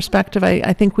staff perspective,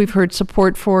 I think we've heard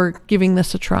support for giving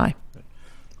this a try.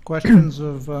 Questions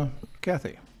of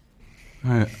Kathy?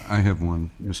 I have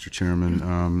one, Mr.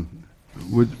 Chairman.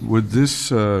 Would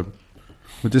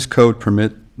this code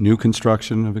permit new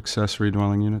construction of accessory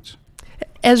dwelling units?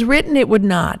 As written, it would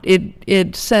not.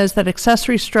 It says that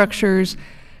accessory structures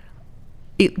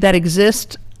that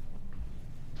exist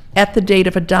at the date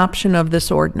of adoption of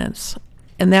this ordinance.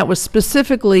 And that was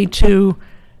specifically to,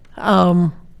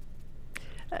 that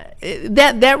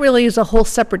really is a whole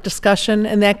separate discussion,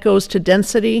 and that goes to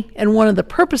density. And one of the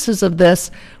purposes of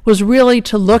this was really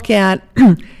to look at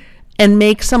and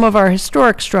make some of our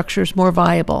historic structures more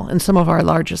viable in some of our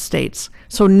large estates.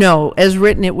 So no, as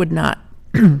written, it would not.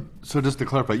 So just to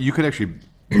clarify, you could actually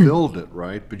build it,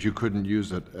 right? But you couldn't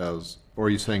use it as, or are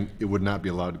you saying it would not be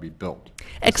allowed to be built?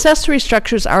 Accessory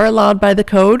structures are allowed by the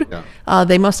code. Yeah.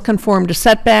 They must conform to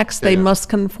setbacks. They yeah. must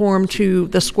conform to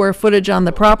the square footage on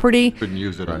the property. Couldn't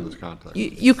use it in this context.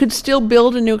 You could still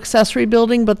build a new accessory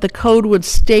building, but the code would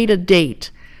state a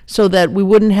date so that we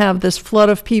wouldn't have this flood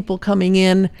of people coming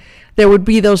in. There would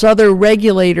be those other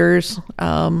regulators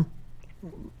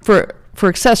for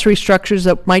accessory structures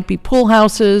that might be pool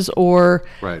houses or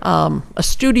Right. A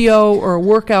studio or a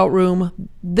workout room.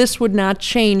 This would not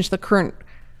change the current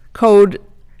code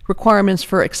requirements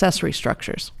for accessory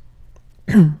structures.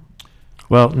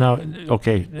 Well, now,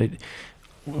 okay,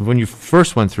 when you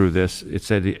first went through this, it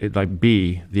said, like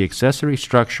B, the accessory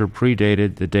structure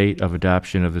predated the date of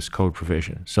adoption of this code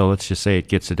provision. So let's just say it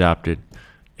gets adopted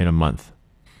in a month.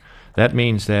 That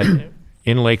means that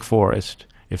in Lake Forest,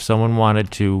 if someone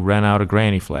wanted to rent out a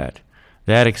granny flat,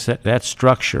 that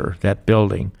structure, that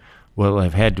building, will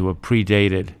have had to have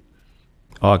predated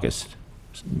August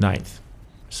 9th.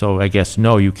 So I guess,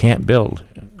 no, you can't build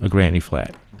a granny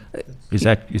flat. Is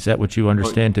that what you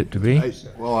understand it to be?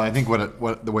 Well, I think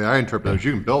the way I interpret it is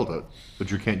you can build it,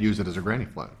 but you can't use it as a granny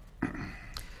flat.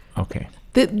 Okay.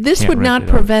 This Can't would rent not it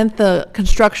out. prevent the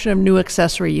construction of new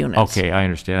accessory units. Okay, I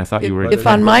understand. I thought you were. If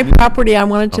on my property I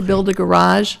wanted to build a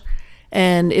garage,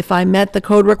 and if I met the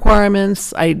code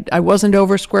requirements, I wasn't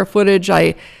over square footage,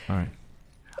 All right.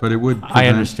 But it would I prevent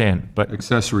understand, but,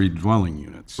 accessory dwelling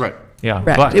units. Right. yeah.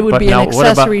 correct, but- it would but be an now what about-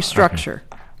 accessory okay. structure.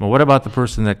 Well, what about the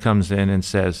person that comes in and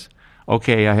says,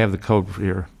 okay, I have the code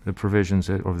here, the provisions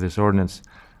of this ordinance.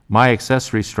 My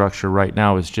accessory structure right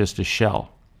now is just a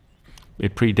shell.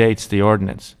 It predates the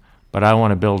ordinance, but I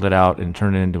want to build it out and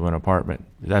turn it into an apartment.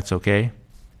 That's okay?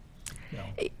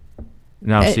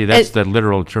 Now, see, that's the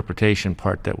literal interpretation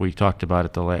part that we talked about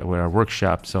at with our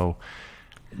workshop, so,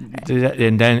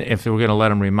 and then if we're going to let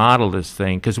them remodel this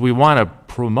thing, because we want to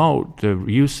promote the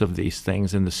use of these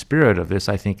things, and the spirit of this,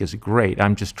 I think, is great.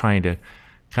 I'm just trying to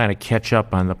kind of catch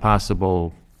up on the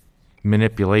possible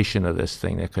manipulation of this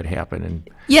thing that could happen, and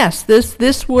Yes,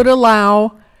 this would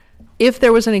allow, if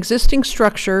there was an existing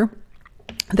structure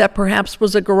that perhaps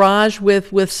was a garage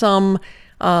with some,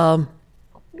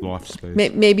 Loft space.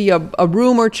 maybe a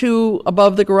room or two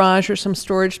above the garage or some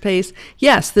storage space.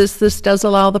 Yes, this does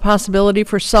allow the possibility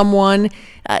for someone,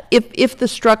 if the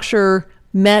structure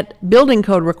met building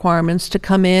code requirements, to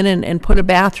come in and put a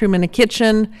bathroom and a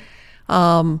kitchen.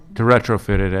 to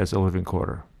retrofit it as a living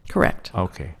quarter. Correct.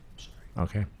 Okay,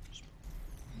 okay.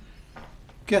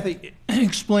 Kathy,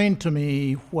 explain to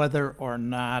me whether or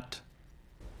not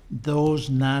those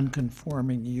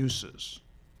non-conforming uses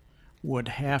would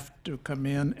have to come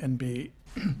in and be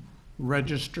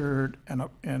registered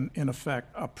and in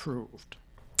effect approved?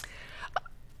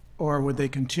 Or would they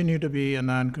continue to be a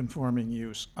non-conforming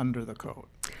use under the code?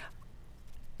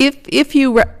 If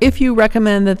you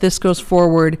recommend that this goes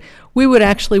forward, we would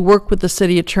actually work with the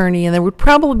city attorney, and there would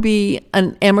probably be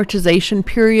an amortization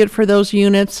period for those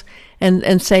units,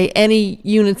 and say any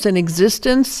units in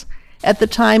existence at the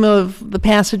time of the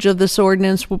passage of this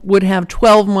ordinance would have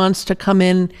 12 months to come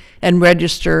in and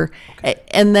register.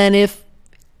 And then if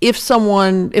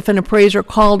an appraiser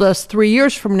called us 3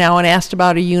 years from now and asked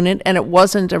about a unit and it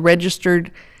wasn't a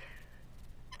registered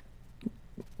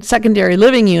secondary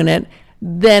living unit,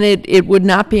 then it would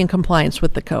not be in compliance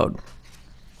with the code.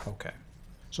 Okay.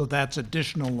 So that's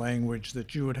additional language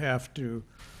that you would have to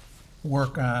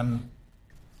work on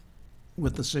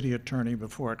with the city attorney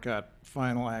before it got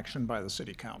final action by the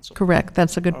city council. Correct,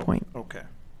 that's a good point. Okay.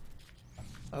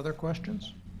 Other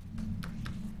questions?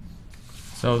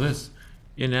 So this,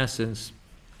 in essence,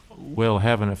 will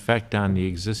have an effect on the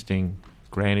existing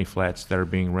granny flats that are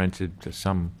being rented to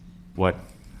somewhat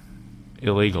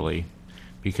illegally,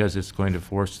 because it's going to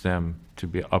force them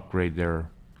to upgrade their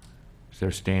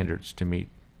standards to meet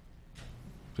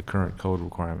the current code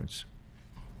requirements,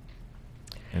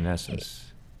 in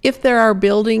essence. If there are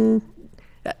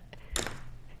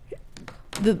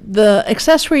the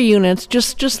accessory units,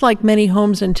 just like many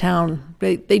homes in town,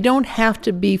 they don't have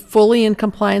to be fully in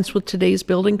compliance with today's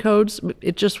building codes.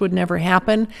 It just would never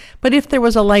happen. But if there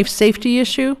was a life safety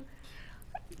issue,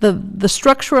 the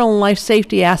structural and life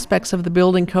safety aspects of the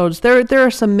building codes, there are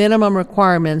some minimum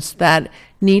requirements that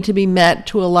need to be met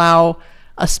to allow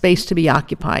a space to be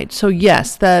occupied. So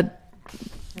yes, that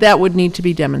would need to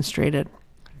be demonstrated.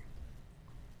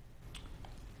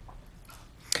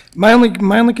 My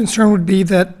only concern would be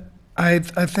that I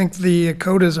think the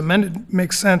code as amended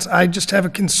makes sense. I just have a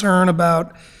concern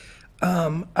about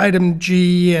item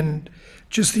G and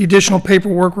just the additional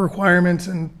paperwork requirements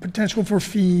and potential for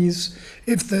fees.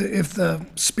 If the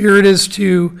spirit is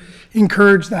to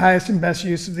encourage the highest and best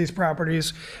use of these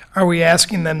properties, are we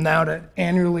asking them now to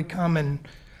annually come and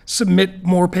submit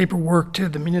more paperwork to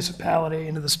the municipality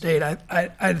and to the state?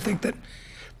 I think that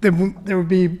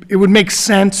it would make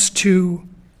sense to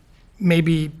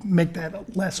maybe make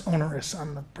that less onerous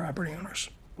on the property owners.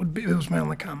 It was my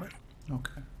only comment.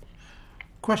 Okay.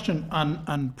 Question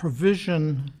on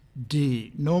provision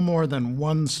D, no more than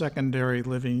one secondary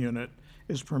living unit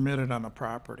is permitted on a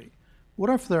property. What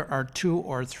if there are 2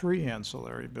 or 3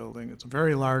 ancillary buildings? It's a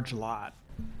very large lot.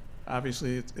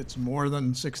 Obviously, it's more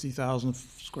than 60,000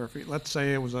 square feet. Let's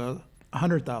say it was a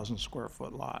 100,000 square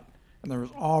foot lot, and there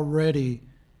was already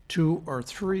 2 or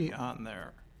 3 on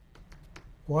there.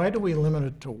 Why do we limit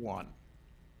it to 1?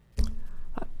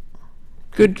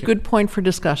 Good point for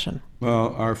discussion.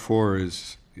 Well,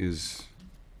 R4 is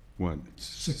what,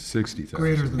 60,000?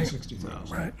 Greater than 60,000.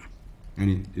 Right.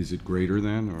 Is it greater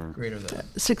than, or? Greater than.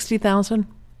 60,000?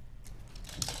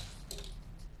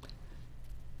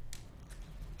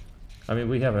 I mean,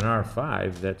 we have an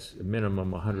R5 that's a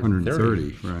minimum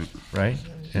 130. 130, right. Right?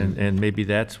 And maybe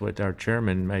that's what our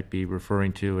chairman might be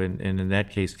referring to, and in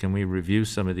that case, can we review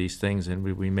some of these things and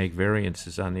we make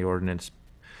variances on the ordinance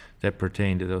that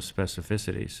pertain to those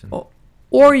specificities?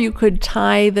 Or you could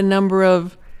tie the number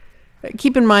of,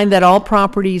 keep in mind that all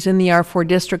properties in the R4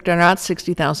 district are not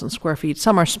 60,000 square feet.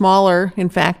 Some are smaller, in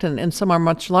fact, and some are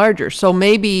much larger. So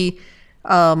maybe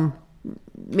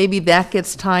that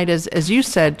gets tied, as you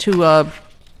said, to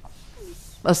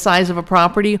a size of a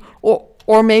property,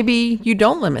 or maybe you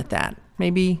don't limit that.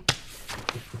 Maybe,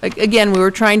 again, we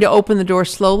were trying to open the door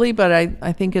slowly, but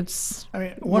I think it's I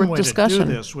mean, one worth way discussion. to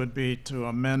do this would be to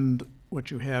amend what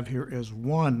you have here as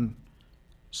 1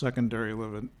 secondary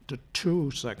living to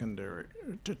 2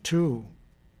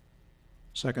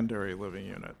 secondary living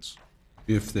units.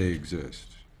 If they exist,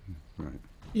 right.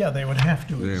 Yeah, they would have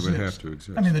to They exist. would have to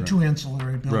exist, I mean, the right. 2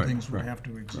 ancillary buildings would right, have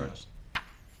to exist.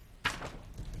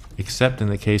 Except in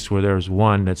the case where there's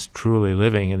one that's truly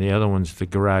living and the other one's the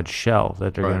garage shell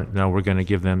that they're Right. now we're gonna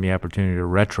give them the opportunity to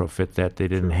retrofit that. They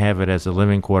didn't have it as a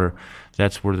living quarter.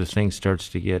 That's where the thing starts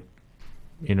to get,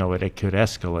 it could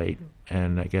escalate.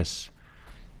 And I guess,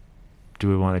 do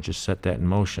we want to just set that in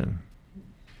motion?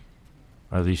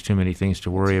 Are these too many things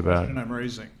to worry about? And I'm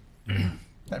raising.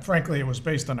 That frankly, it was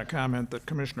based on a comment that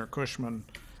Commissioner Cushman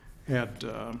had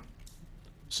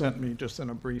sent me just in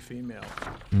a brief email.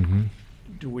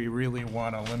 Do we really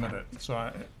want to limit it?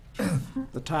 So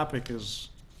the topic is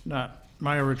not,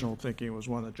 my original thinking was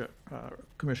one that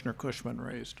Commissioner Cushman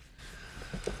raised.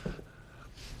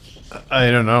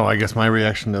 I don't know. I guess my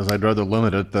reaction is I'd rather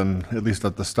limit it than, at least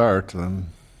at the start, than,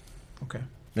 Okay.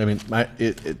 I mean,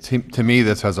 to me,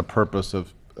 this has a purpose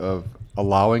of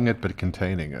allowing it but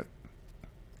containing it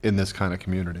in this kind of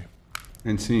community.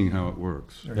 And seeing how it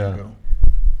works. There Yeah. you go.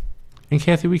 And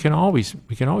Kathy, we can always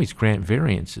grant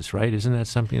variances, right? Isn't that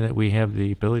something that we have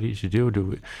the ability to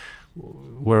do?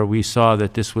 Where we saw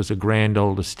that this was a grand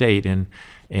old estate and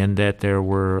that there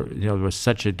was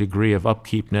such a degree of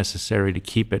upkeep necessary to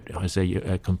keep it as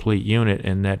a complete unit,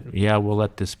 and that, we'll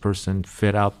let this person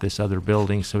fit out this other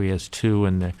building so he has 2,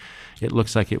 and it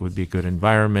looks like it would be a good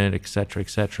environment, et cetera,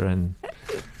 and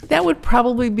That would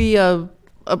probably be a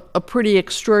pretty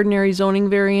extraordinary zoning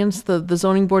variance. The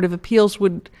Zoning Board of Appeals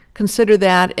would consider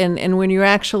that, and when you're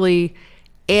actually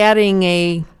adding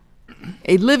a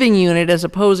a living unit as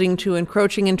opposing to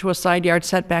encroaching into a side yard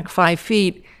setback 5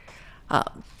 feet,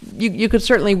 you could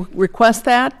certainly request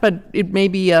that, but it may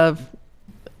be a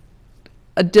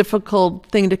difficult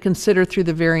thing to consider through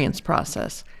the variance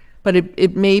process. But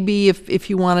it may be if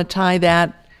you want to tie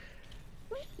that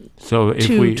So if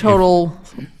to we, total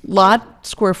lot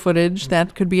square footage,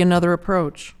 that could be another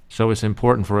approach. so it's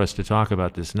important for us to talk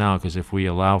about this now, because if we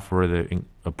allow for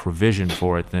a provision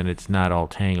for it, then it's not all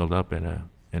tangled up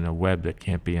in a web that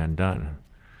can't be undone.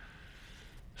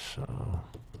 So,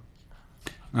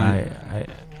 I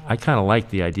kind of like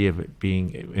the idea of it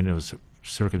being in those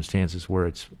circumstances where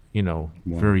it's,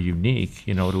 very unique,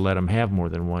 to let them have more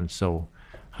than one. So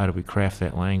how do we craft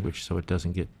that language so it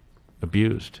doesn't get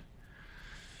abused?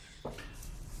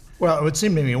 Well, it would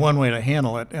seem to me one way to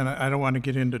handle it, and I don't want to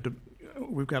get into,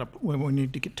 we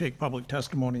need to take public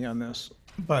testimony on this,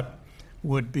 but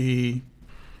there would be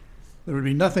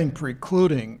nothing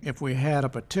precluding if we had a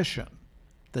petition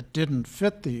that didn't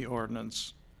fit the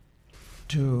ordinance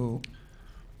to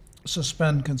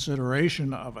suspend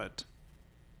consideration of it.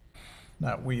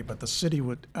 Not we, but the city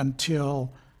would,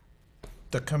 until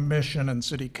the commission and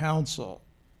city council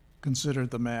considered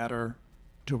the matter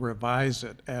to revise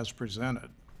it as presented.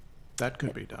 That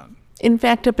could be done. In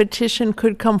fact, a petition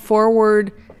could come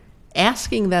forward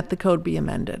asking that the code be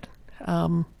amended.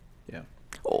 Yeah.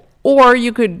 Or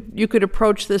you could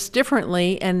approach this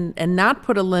differently and not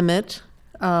put a limit.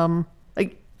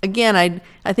 Again,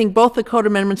 I think both the code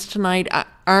amendments tonight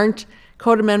aren't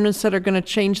code amendments that are going to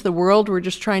change the world. We're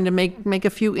just trying to make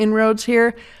a few inroads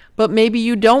here. But maybe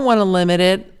you don't want to limit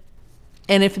it,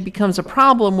 and if it becomes a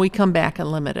problem, we come back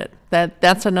and limit it.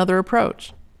 That's another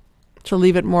approach, to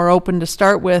leave it more open to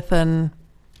start with. And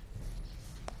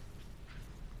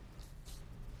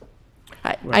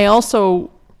I also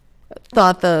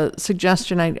thought the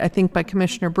suggestion, I think by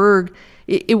Commissioner Berg,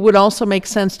 it would also make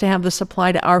sense to have this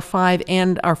apply to R5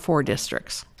 and R4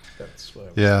 districts.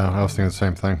 Yeah, I was thinking the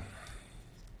same thing.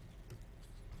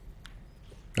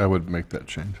 I would make that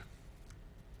change.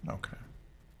 Okay.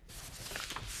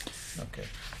 Okay.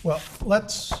 Well,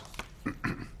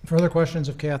 further questions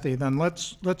of Kathy, then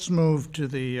let's move to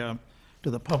the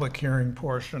public hearing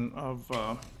portion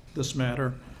of this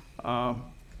matter.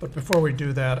 But before we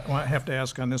do that, I have to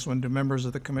ask on this one, do members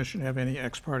of the commission have any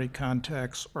ex-parte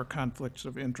contacts or conflicts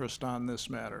of interest on this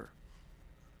matter?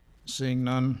 Seeing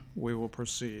none, we will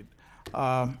proceed.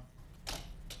 I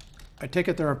take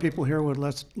it there are people here who would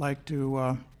like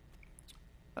to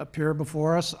appear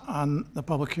before us on the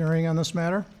public hearing on this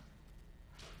matter?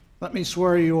 Let me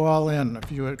swear you all in.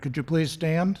 Could you please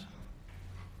stand?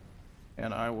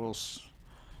 And I will,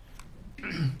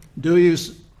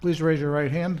 please raise your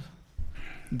right hand.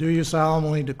 Do you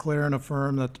solemnly declare and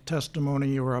affirm that the testimony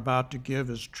you are about to give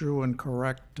is true and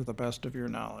correct to the best of your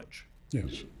knowledge?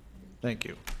 Yes. Thank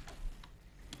you.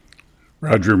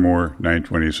 Roger Moore,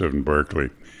 927 Barclay.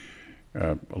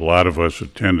 A lot of us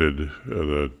attended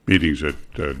the meetings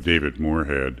that David Moore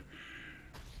had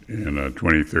in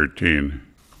 2013.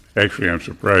 Actually, I'm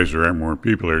surprised there aren't more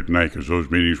people here tonight because those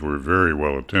meetings were very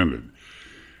well attended.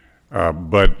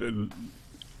 But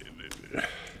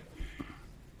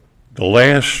the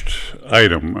last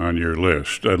item on your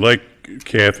list, I'd like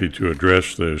Kathy to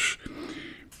address this.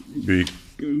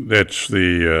 That's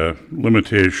the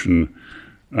limitation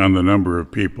on the number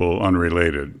of people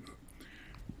unrelated,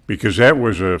 because that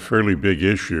was a fairly big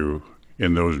issue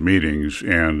in those meetings,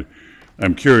 and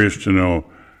I'm curious to know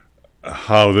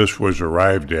how this was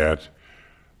arrived at.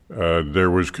 There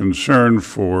was concern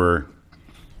for,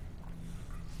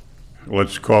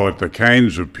 let's call it, the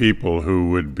kinds of people who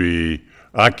would be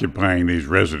occupying these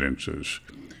residences.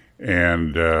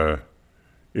 And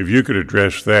if you could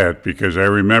address that, because I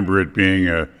remember it being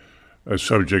a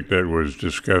subject that was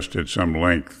discussed at some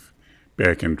length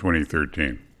back in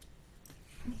 2013.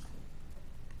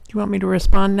 Do you want me to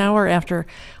respond now or after?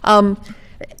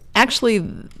 Actually,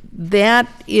 that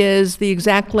is the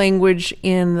exact language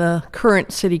in the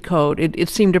current city code. It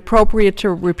seemed appropriate to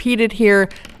repeat it here.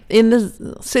 In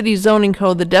the city zoning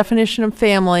code, the definition of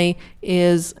family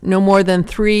is no more than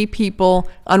 3 people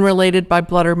unrelated by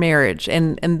blood or marriage.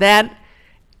 And that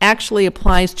actually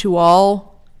applies to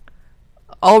all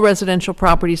residential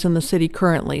properties in the city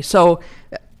currently. So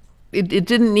it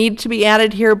didn't need to be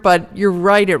added here, but you're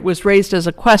right, it was raised as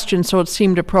a question, so it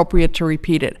seemed appropriate to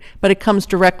repeat it. But it comes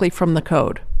directly from the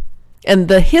code. And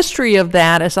the history of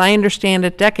that, as I understand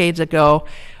it decades ago,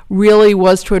 really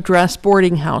was to address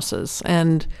boarding houses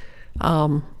and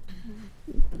a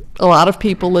lot of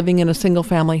people living in a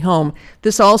single-family home.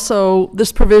 This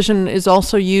provision is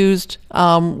also used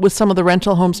with some of the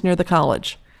rental homes near the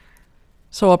college.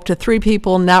 So up to 3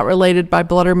 people not related by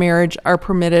blood or marriage are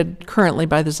permitted currently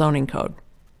by the zoning code.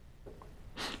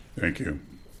 Thank you.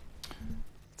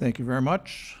 Thank you very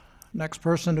much. Next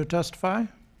person to testify.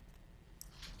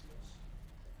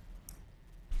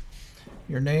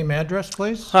 Your name, address,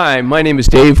 please. Hi, my name is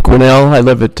Dave Gwinnell. I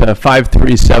live at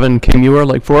 537 King Muir,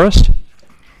 Lake Forest.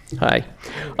 Hi.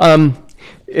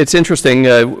 It's interesting.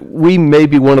 We may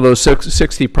be one of those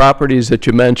 60 properties that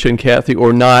you mentioned, Kathy,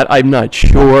 or not. I'm not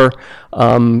sure.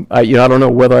 I don't know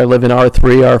whether I live in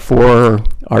R3, R4, or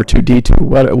R2D2,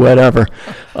 whatever.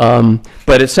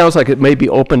 But it sounds like it may be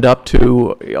opened up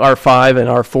to R5 and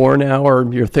R4 now,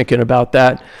 or you're thinking about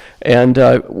that. And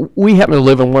we happen to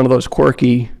live in one of those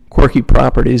quirky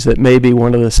properties that may be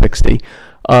one of the 60.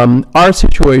 Our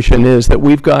situation is that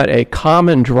we've got a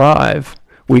common drive.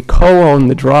 We co-own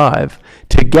the drive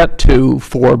to get to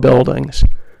 4 buildings.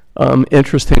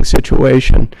 Interesting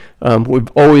situation. We've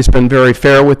always been very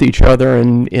fair with each other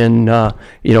in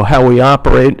how we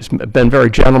operate. It's been very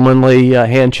gentlemanly,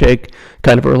 handshake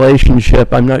kind of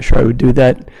relationship. I'm not sure I would do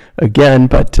that again,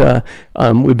 but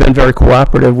we've been very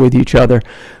cooperative with each other.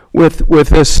 With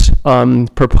this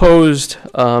proposed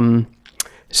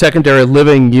secondary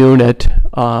living unit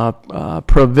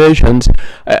provisions,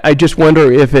 I just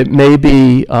wonder if it may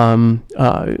be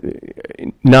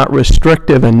not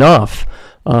restrictive enough.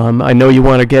 I know you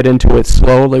want to get into it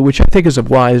slowly, which I think is a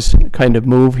wise kind of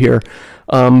move here.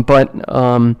 For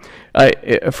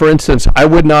instance, I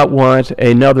would not want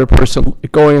another person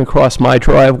going across my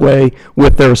driveway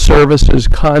with their services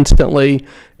constantly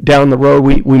down the road.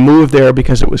 We moved there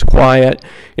because it was quiet.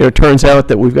 It turns out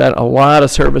that we've got a lot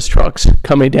of service trucks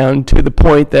coming down to the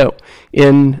point that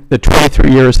in the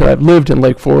 23 years that I've lived in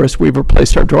Lake Forest, we've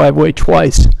replaced our driveway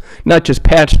twice. Not just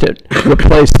patched it,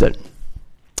 replaced it,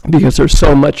 because there's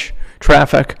so much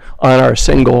traffic on our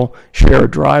single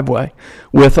shared driveway.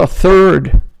 With a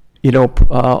third,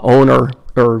 owner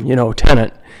or,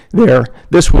 tenant there,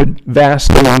 this would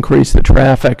vastly increase the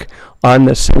traffic on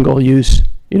the single use,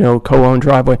 co-owned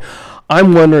driveway.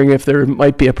 I'm wondering if there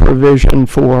might be a provision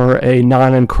for a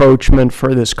non-encroachment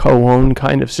for this co-owned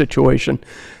kind of situation,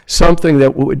 something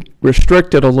that would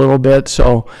restrict it a little bit.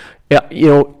 So,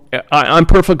 I'm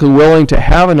perfectly willing to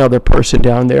have another person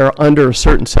down there under a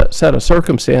certain set of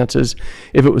circumstances.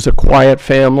 If it was a quiet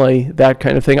family, that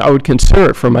kind of thing, I would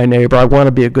consider it for my neighbor. I want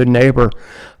to be a good neighbor.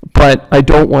 But I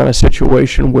don't want a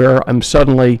situation where I'm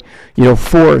suddenly,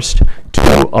 forced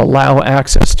to allow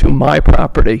access to my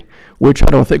property, which I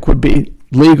don't think would be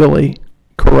legally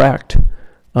correct.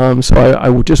 So I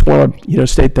would just want to,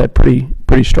 state that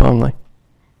pretty strongly.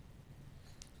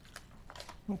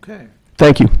 Okay.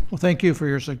 Thank you. Well, thank you for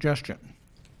your suggestion.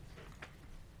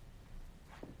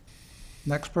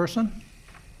 Next person?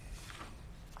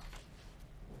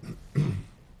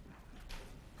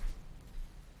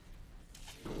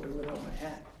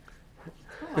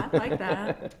 I like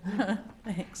that.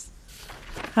 Thanks.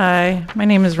 Hi, my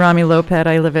name is Rami Lopez.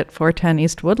 I live at 410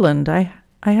 East Woodland. I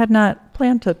had not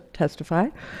planned to testify,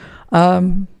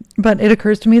 but it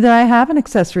occurs to me that I have an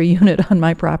accessory unit on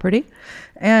my property,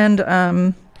 and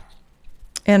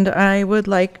I would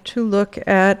like to look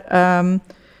at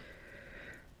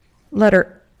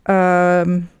letter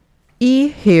E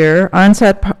here,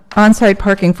 on-site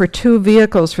parking for 2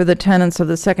 vehicles for the tenants of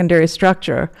the secondary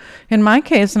structure. In my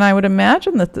case, and I would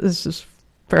imagine that this is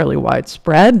fairly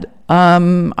widespread,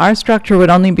 our structure would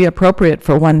only be appropriate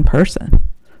for 1 person.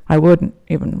 I wouldn't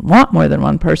even want more than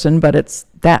 1 person, but it's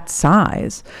that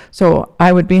size. So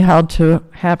I would be held to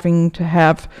having to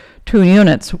have 2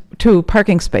 units, 2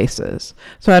 parking spaces.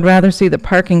 So I'd rather see the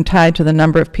parking tied to the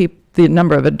number of the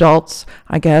number of adults,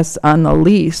 I guess, on the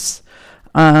lease,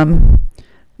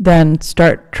 than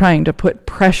start trying to put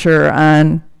pressure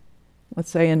on, let's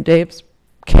say in Dave's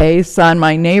case, on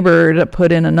my neighbor to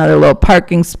put in another little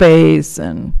parking space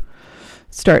and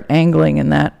start angling in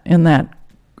that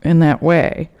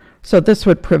way. So this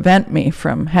would prevent me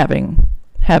from having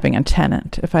a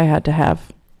tenant if I had to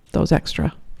have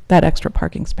that extra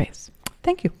parking space.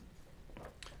 Thank you.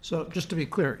 So just to be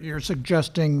clear, you're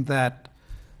suggesting that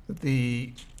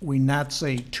we not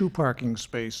say 2 parking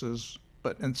spaces,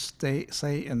 but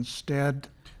instead.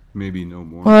 Maybe no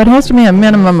more. Well, it has to be a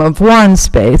minimum of 1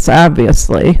 space,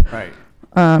 obviously. Right.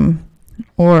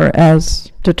 Or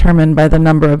as determined by the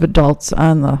number of adults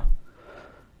on the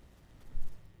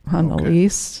Okay.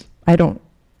 lease. I don't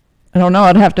know.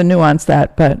 I'd have to nuance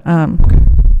that, but I'm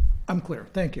clear.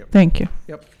 Thank you. thank you.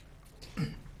 Yep.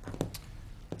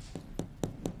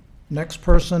 Next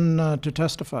person to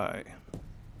testify.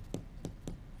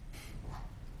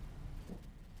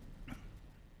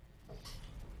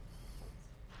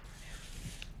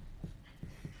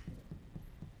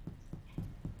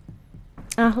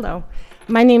 Hello.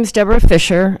 My name's Deborah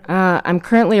Fisher. I'm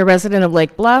currently a resident of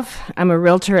Lake Bluff. I'm a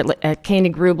realtor at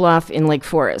Koenig Rubloff in Lake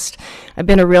Forest. I've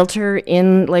been a realtor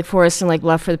in Lake Forest and Lake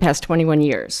Bluff for the past 21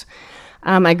 years.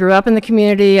 I grew up in the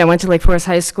community. I went to Lake Forest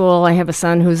High School. I have a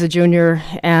son who's a junior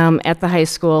at the high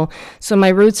school. So my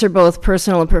roots are both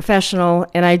personal and professional,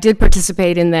 and I did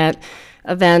participate in that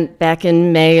event back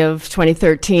in May of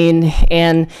 2013,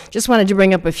 and just wanted to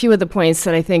bring up a few of the points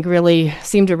that I think really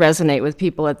seem to resonate with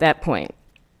people at that point.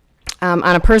 On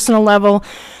a personal level,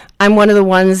 I'm one of the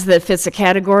ones that fits a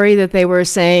category that they were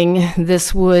saying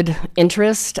this would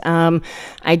interest.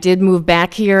 I did move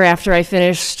back here after I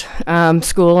finished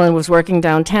school and was working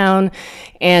downtown,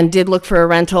 and did look for a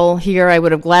rental here. I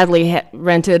would have gladly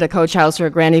rented a coach house or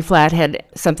a granny flat had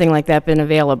something like that been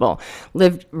available.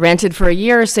 Rented for a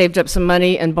year, saved up some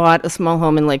money, and bought a small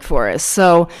home in Lake Forest.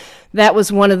 So that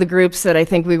was one of the groups that I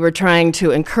think we were trying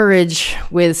to encourage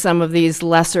with some of these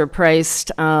lesser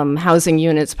priced housing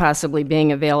units possibly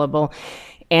being available.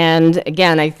 And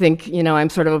again, I think, you know, I'm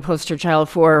sort of a poster child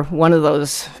for one of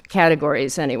those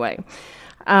categories anyway.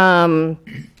 I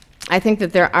think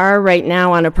that there are right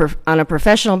now on a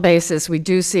professional basis, we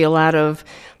do see a lot of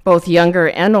both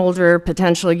younger and older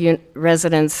potential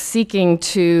residents seeking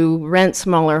to rent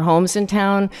smaller homes in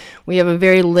town. We have a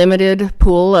very limited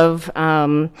pool of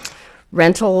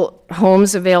rental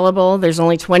homes available. There's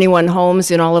only 21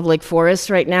 homes in all of Lake Forest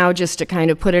right now, just to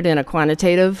kind of put it in a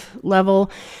quantitative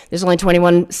level. There's only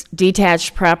 21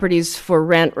 detached properties for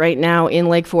rent right now in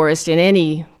Lake Forest in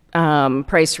any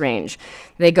price range.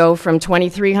 They go from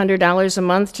 $2,300 a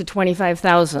month to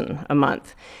 $25,000 a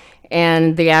month.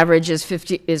 And the average is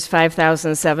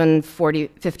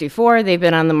 $5,754. They've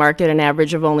been on the market an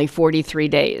average of only 43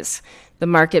 days. The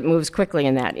market moves quickly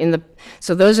in that.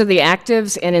 So those are the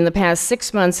actives, and in the past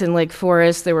 6 months in Lake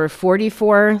Forest, there were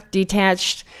 44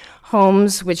 detached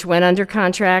homes which went under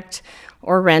contract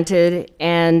or rented,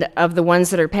 and of the ones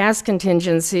that are past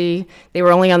contingency, they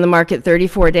were only on the market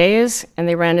 34 days, and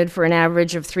they rented for an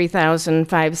average of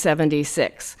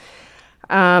 $3,576.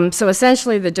 So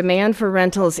essentially, the demand for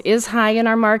rentals is high in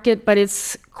our market, but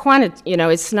it's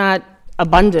it's not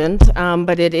abundant,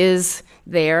 but it is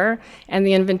there, and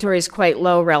the inventory is quite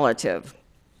low relative.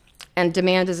 And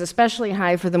demand is especially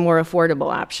high for the more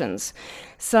affordable options.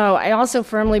 So I also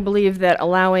firmly believe that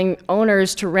allowing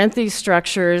owners to rent these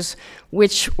structures,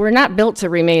 which were not built to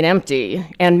remain empty,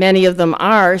 and many of them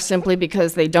are simply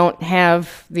because they don't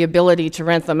have the ability to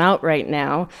rent them out right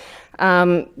now,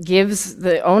 gives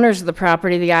the owners of the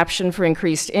property the option for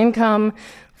increased income,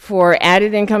 for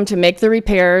added income to make the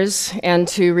repairs and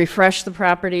to refresh the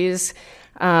properties,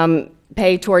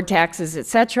 pay toward taxes,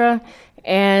 etc.,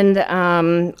 and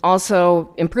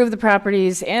also improve the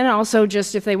properties, and also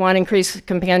just if they want increased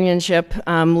companionship,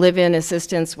 live-in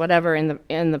assistance, whatever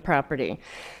in the property.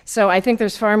 So I think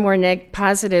there's far more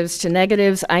positives to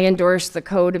negatives. I endorse the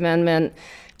code amendment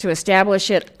to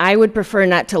establish it. I would prefer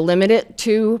not to limit it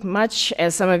too much,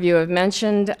 as some of you have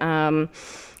mentioned.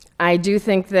 I do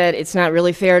think that it's not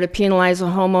really fair to penalize a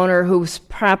homeowner whose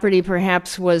property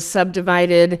perhaps was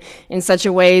subdivided in such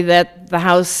a way that the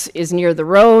house is near the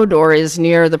road or is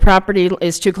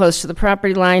too close to the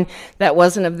property line. That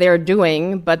wasn't of their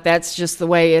doing, but that's just the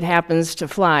way it happens to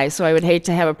fly. So I would hate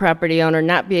to have a property owner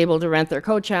not be able to rent their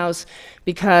coach house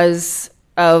because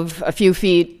of a few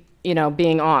feet,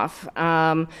 being off.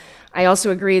 I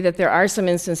also agree that there are some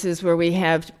instances where we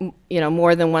have,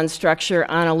 more than one structure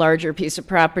on a larger piece of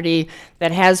property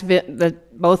that has been the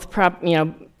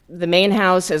main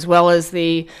house as well as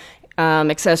the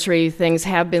accessory things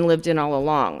have been lived in all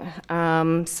along.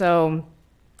 So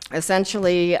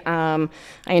essentially, I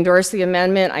endorse the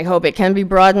amendment. I hope it can be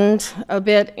broadened a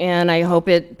bit, and I hope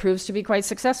it proves to be quite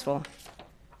successful.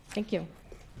 Thank you.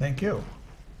 Thank you.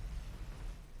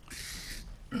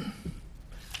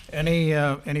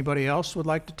 Anybody else would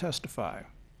like to testify?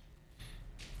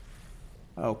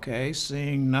 Okay,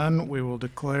 seeing none, we will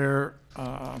declare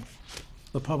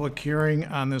the public hearing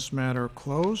on this matter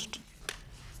closed,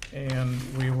 and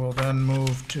we will then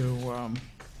move to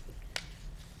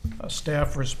a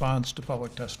staff response to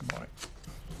public testimony.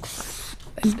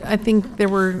 I think there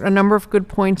were a number of good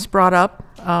points brought up,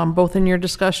 both in your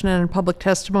discussion and in public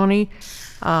testimony.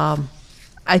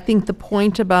 I think the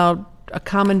point about a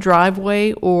common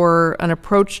driveway or an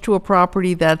approach to a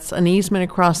property that's an easement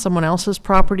across someone else's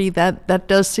property, that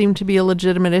does seem to be a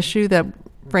legitimate issue that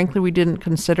frankly we didn't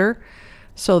consider.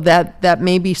 So that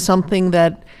may be something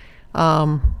that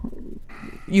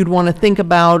you'd want to think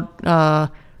about,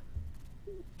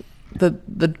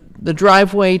 the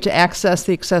driveway to access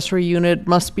the accessory unit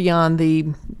must be on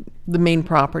the main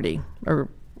property, or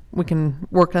we can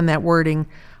work on that wording.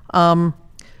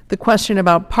 the question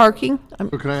about parking, So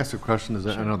can I ask a question?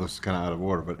 I know this is kind of out of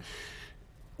order, but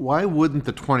why wouldn't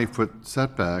the 20-foot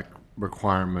setback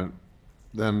requirement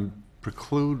then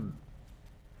preclude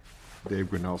Dave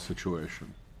Grinnell's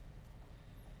situation?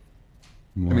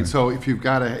 I mean, so if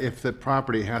if the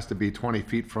property has to be 20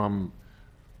 feet from,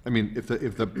 I mean, if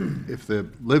the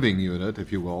living unit,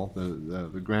 if you will,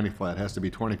 the granny flat has to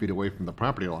be 20 feet away from the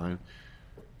property line,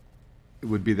 it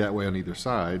would be that way on either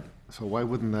side. So why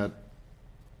wouldn't that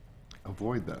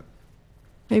avoid that?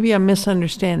 maybe I'm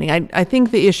misunderstanding. I think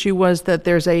the issue was that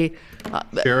there's a,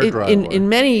 Shared driveway. in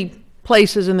many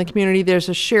places in the community, there's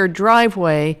a shared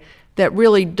driveway that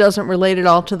really doesn't relate at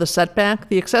all to the setback.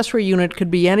 The accessory unit could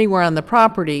be anywhere on the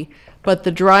property, but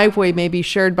the driveway may be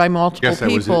shared by multiple Yes,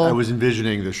 people. I was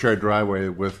envisioning the shared driveway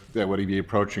that would be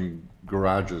approaching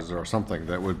garages or something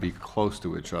that would be close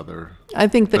to each other. I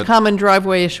think the But- common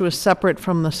driveway issue is separate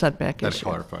from the setback That issue.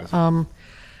 clarifies.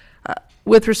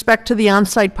 With respect to the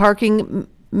on-site parking,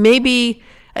 maybe,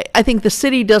 I think the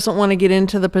city doesn't want to get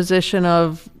into the position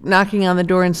of knocking on the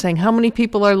door and saying, how many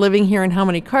people are living here and how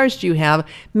many cars do you have?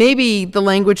 Maybe the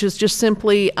language is just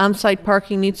simply on-site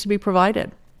parking needs to be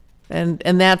provided.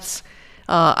 And that's,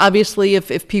 obviously,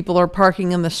 if people are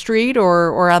parking in the street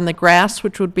or on the grass,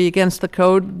 which would be against the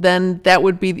code, then that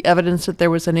would be evidence that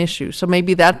there was an issue. So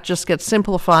maybe that just gets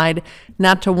simplified,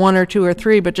 not to 1 or 2 or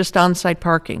 3, but just on-site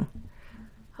parking.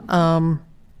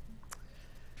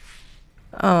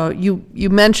 You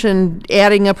mentioned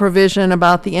adding a provision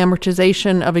about the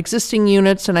amortization of existing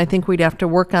units, and I think we'd have to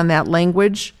work on that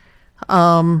language.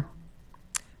 The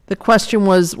question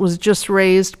was just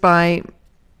raised by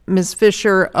Ms.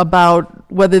 Fisher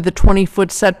about whether the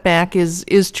 20-foot setback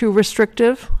is too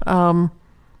restrictive.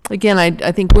 Again,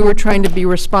 I think we were trying to be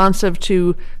responsive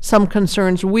to some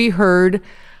concerns we heard.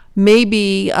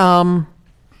 Maybe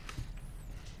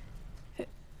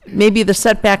maybe the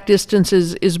setback distance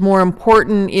is more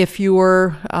important if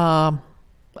you're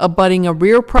abutting a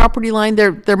rear property line.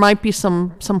 There might be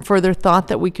some further thought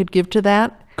that we could give to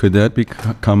that. Could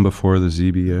that come before the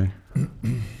ZBA?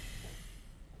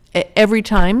 Every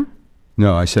time?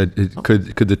 No, I said,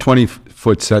 could the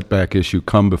 20-foot setback issue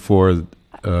come before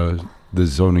the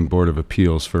zoning board of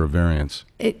appeals for a variance?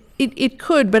 It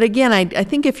could, but again, I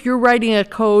think if you're writing a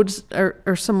code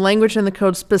or some language in the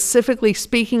code specifically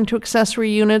speaking to accessory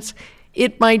units,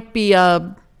 it might be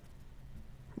a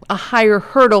higher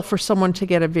hurdle for someone to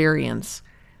get a variance.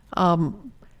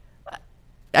 I'm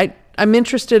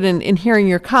interested in hearing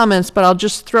your comments, but I'll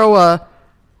just throw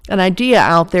an idea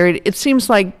out there. It seems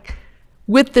like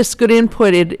with this good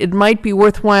input, it might be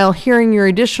worthwhile hearing your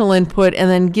additional input and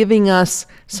then giving us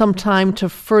some time to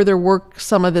further work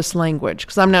some of this language,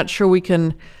 because I'm not sure we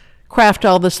can craft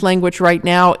all this language right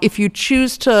now. If you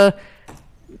choose to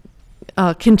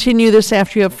continue this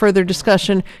after you have further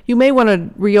discussion, you may want to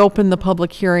reopen the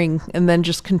public hearing and then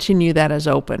just continue that as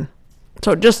open.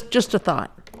 So just a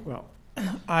thought. Well,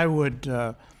 I would,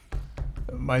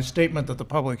 my statement that the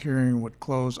public hearing would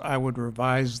close, I would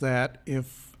revise that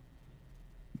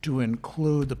to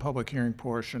include the public hearing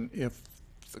portion if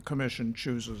the commission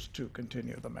chooses to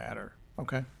continue the matter.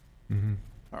 Okay?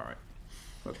 All right.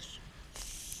 Let's,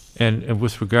 And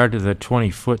with regard to the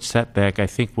 20-foot setback, I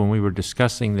think when we were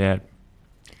discussing that,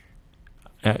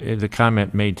 the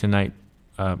comment made tonight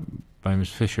by Ms.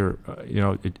 Fisher,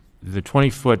 the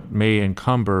 20-foot may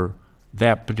encumber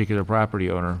that particular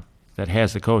property owner that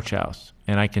has the coach house.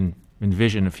 And I can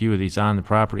envision a few of these on the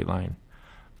property line.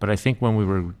 But I think when we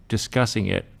were discussing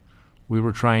it, we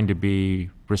were trying to be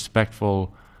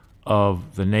respectful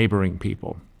of the neighboring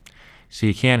people. So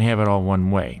you can't have it all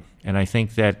one way. And I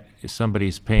think that if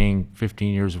somebody's paying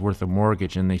 15 years worth of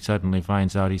mortgage and they suddenly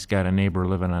finds out he's got a neighbor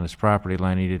living on his property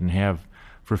line he didn't have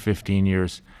for 15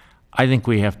 years, I think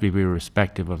we have to be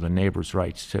respectful of the neighbor's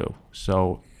rights too.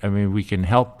 So, I mean, we can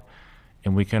help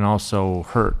and we can also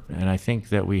hurt. And I think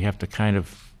that we have to kind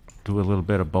of do a little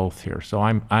bit of both here. So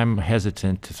I'm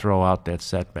hesitant to throw out that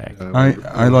setback.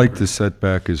 I like the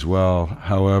setback as well.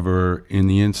 However, in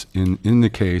the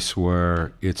case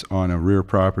where it's on a rear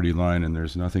property line and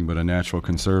there's nothing but a natural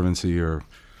conservancy or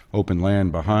open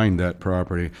land behind that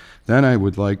property, then I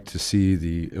would like to see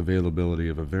the availability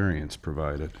of a variance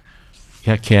provided.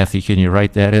 Yeah, Kathy, can you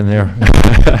write that in there?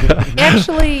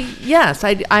 Actually, yes,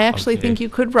 I actually Okay. think you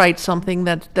could write something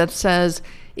that says,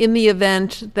 in the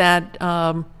event that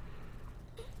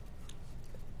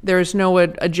there's no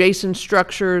adjacent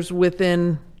structures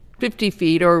within 50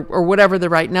 feet or whatever the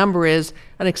right number is,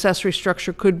 an accessory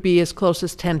structure could be as close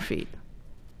as 10 feet.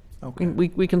 okay.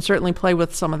 We can certainly play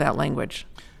with some of that language.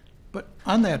 But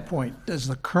on that point, does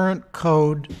the current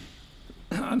code,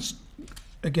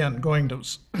 again, going to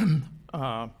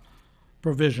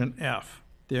provision F,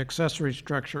 the accessory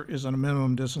structure is in a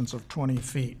minimum distance of 20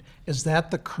 feet. Is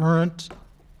that the current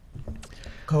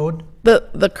code?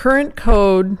 The current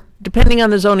code, depending on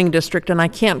the zoning district, and I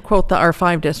can't quote the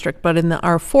R5 district, but in the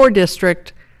R4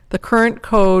 district, the current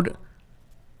code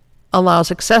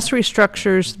allows accessory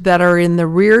structures that are in the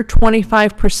rear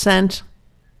 25%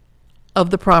 of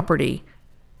the property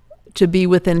to be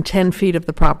within 10 feet of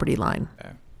the property line.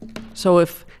 So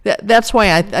if, that's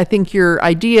why I think your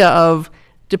idea of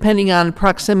depending on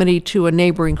proximity to a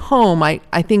neighboring home, I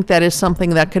think that is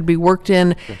something that could be worked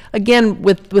in, again,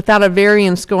 without a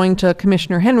variance, going to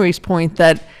Commissioner Henry's point,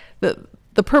 that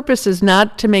the purpose is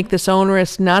not to make this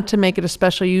onerous, not to make it a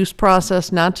special use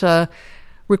process, not to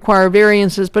require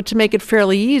variances, but to make it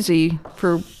fairly easy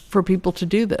for people to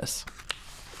do this.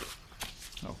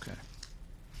 Okay.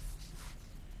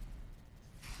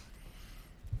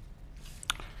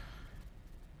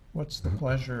 What's the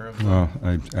pleasure of? Well,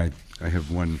 I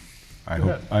have one,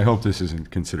 I hope this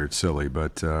isn't considered silly,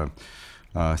 but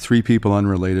 3 people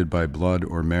unrelated by blood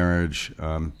or marriage,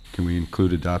 can we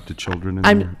include adopted children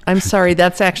in there? I'm sorry,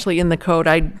 that's actually in the code.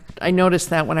 I noticed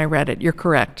that when I read it. You're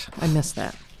correct. I missed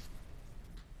that.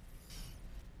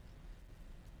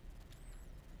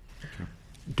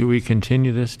 Do we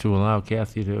continue this to allow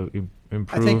Kathy to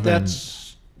improve? I think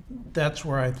that's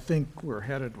where I think we're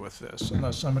headed with this,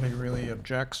 unless somebody really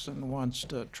objects and wants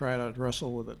to try to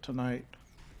wrestle with it tonight.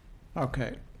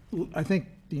 Okay, I think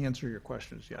the answer to your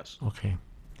question is yes, Okay.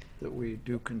 that we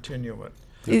do continue it.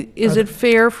 Is it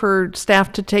fair for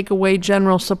staff to take away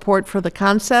general support for the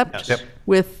concept? Yes. Yep.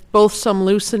 With both some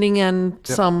loosening and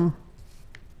some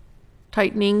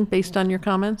tightening based on your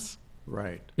comments?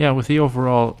 Right. Yeah, with the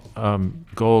overall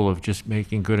goal of just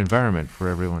making good environment for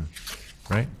everyone,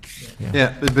 right?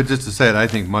 Yeah, but just to say it, I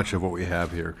think much of what we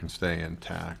have here can stay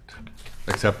intact,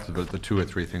 except for the 2 or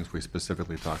 3 things we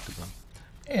specifically talked about.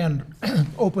 And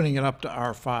opening it up to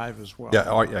R5 as well.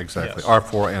 Yeah, yeah, exactly. Yes.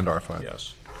 R4 and R5.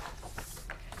 Yes.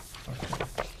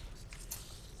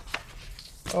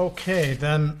 Okay,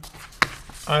 then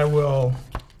I will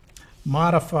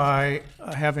modify,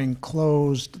 having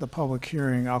closed the public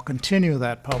hearing, I'll continue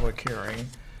that public hearing.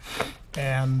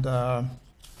 And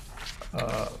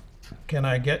can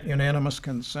I get unanimous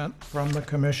consent from the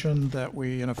commission that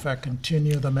we, in effect,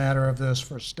 continue the matter of this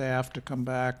for staff to come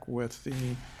back with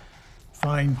the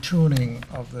fine tuning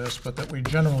of this, but that we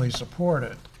generally support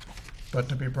it, but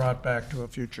to be brought back to a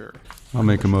future? I'll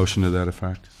make a motion to that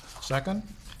effect. Second?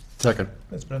 Second.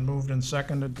 It's been moved and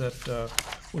seconded that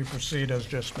we proceed as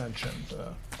just mentioned.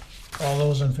 All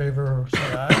those in favor say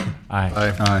aye.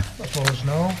 Aye. Aye. Opposed,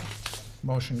 no.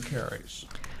 Motion carries.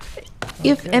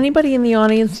 If anybody in the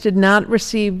audience did not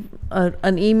receive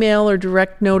an email or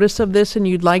direct notice of this and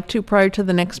you'd like to prior to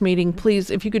the next meeting,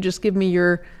 please, if you could just give me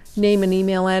your name and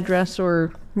email address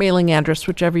or mailing address,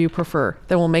 whichever you prefer,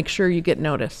 then we'll make sure you get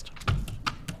noticed.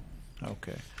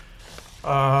 Okay.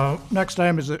 Next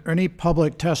item, is there any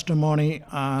public testimony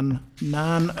on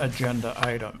non-agenda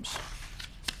items?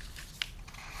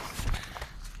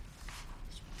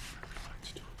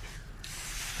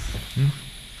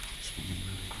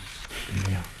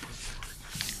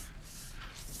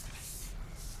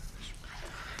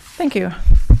 Thank you.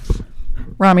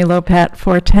 Rami Lopat,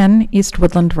 410 East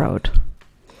Woodland Road.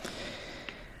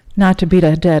 Not to beat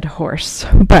a dead horse,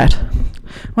 but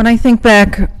when I think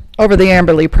back over the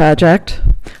Amberley project,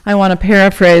 I want to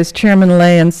paraphrase Chairman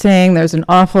Lay in saying there's an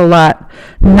awful lot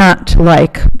not to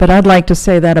like, but I'd like to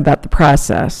say that about the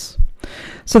process.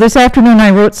 So this afternoon I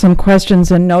wrote some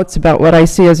questions and notes about what I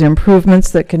see as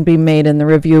improvements that can be made in the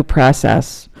review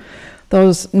process.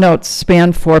 Those notes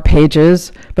span 4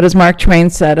 pages, but as Mark Twain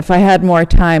said, if I had more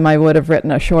time, I would have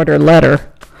written a shorter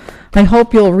letter. I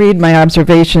hope you'll read my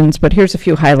observations, but here's a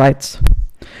few highlights.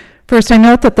 First, I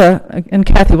note that and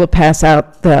Kathy will pass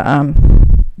out the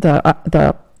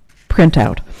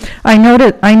printout. I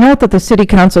note that the City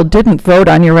Council didn't vote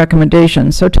on your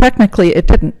recommendation, so technically it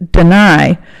didn't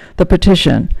deny the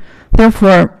petition.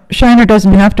 Therefore, Shiner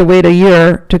doesn't have to wait a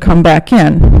year to come back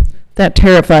in. That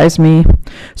terrifies me.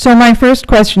 So my first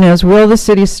question is, will the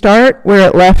city start where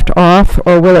it left off,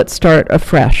 or will it start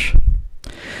afresh?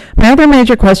 My other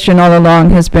major question all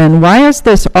along has been, why is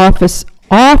this office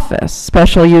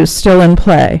special use still in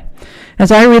play?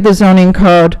 As I read the zoning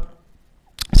code,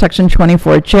 Section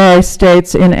 24J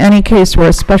states, in any case where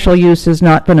a special use has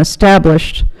not been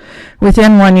established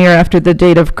within 1 year after the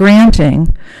date of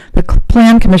granting, the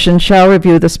Plan Commission shall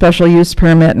review the special use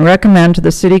permit and recommend to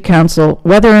the City Council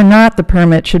whether or not the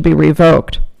permit should be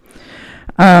revoked.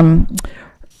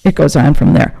 it goes on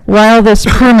from there. While this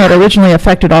permit originally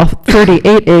affected all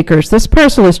 38 acres, this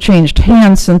parcel has changed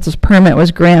hands since this permit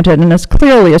was granted and is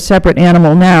clearly a separate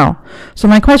animal now. So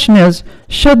my question is,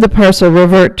 should the parcel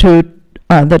revert to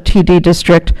the TD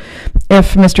district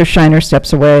if Mr. Shiner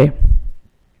steps away?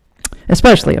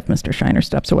 Especially if Mr. Shiner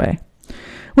steps away.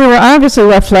 We were obviously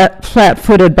left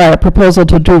flat-footed by a proposal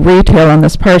to do retail on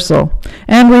this parcel,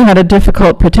 and we had a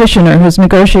difficult petitioner whose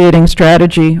negotiating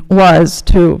strategy was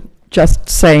to just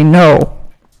say no.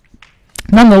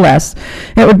 Nonetheless,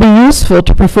 it would be useful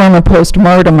to perform a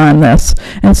post-mortem on this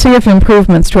and see if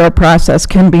improvements to our process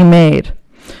can be made.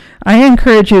 I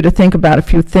encourage you to think about a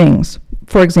few things.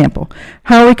 For example,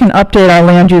 how we can update our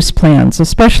land use plans,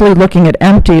 especially looking at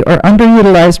empty or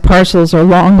underutilized parcels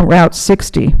along Route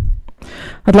 60.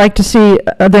 I'd like to see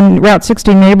the Route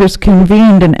 60 neighbors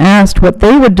convened and asked what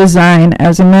they would design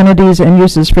as amenities and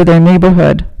uses for their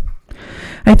neighborhood.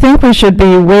 I think we should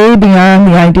be way beyond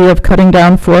the idea of cutting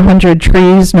down 400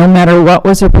 trees no matter what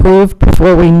was approved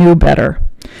before we knew better.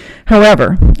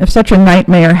 However, if such a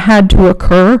nightmare had to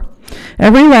occur,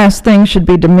 every last thing should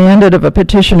be demanded of a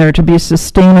petitioner to be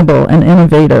sustainable and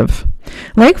innovative.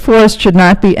 Lake Forest should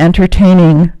not be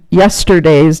entertaining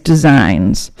yesterday's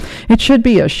designs. It should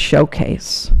be a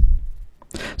showcase.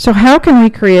 So how can we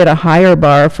create a higher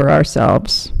bar for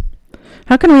ourselves?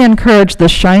 How can we encourage the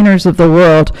shiners of the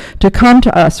world to come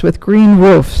to us with green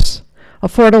roofs,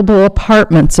 affordable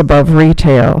apartments above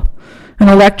retail, and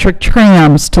electric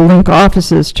trams to link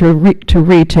offices to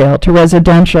retail, to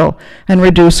residential, and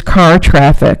reduce car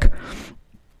traffic?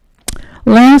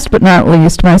 Last but not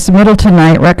least, my submittal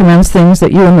tonight recommends things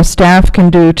that you and the staff can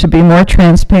do to be more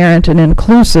transparent and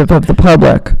inclusive of the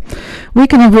public. We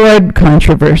can avoid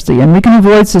controversy and we can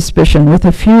avoid suspicion with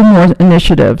a few more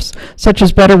initiatives, such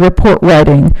as better report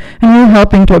writing and you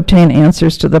helping to obtain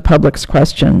answers to the public's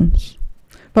questions.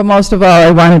 But most of all,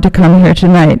 I wanted to come here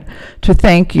tonight to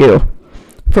thank you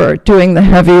for doing the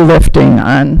heavy lifting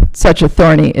on such a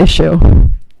thorny issue.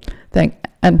 To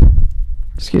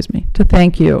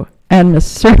thank you and Ms.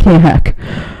 Cerniak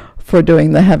for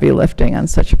doing the heavy lifting on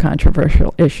such a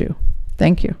controversial issue.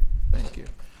 Thank you. Thank you.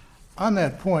 On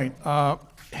that point,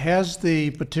 has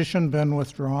the petition been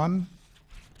withdrawn?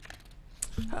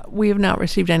 We have not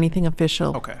received anything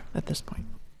official Okay. at this point.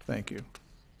 Thank you.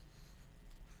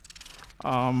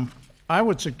 I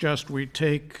would suggest we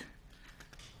take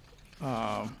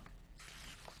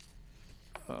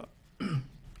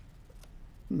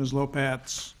Ms.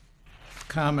 Lopat's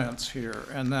comments here,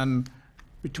 and then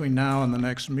between now and the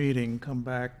next meeting, come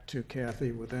back to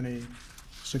Kathy with any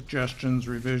suggestions,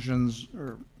 revisions,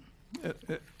 or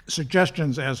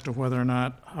suggestions as to whether or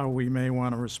not how we may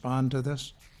want to respond to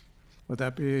this. Would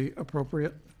that be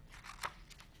appropriate?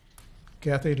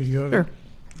 Kathy, do you have? Sure.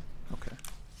 Okay.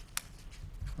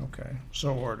 Okay,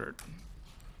 so ordered.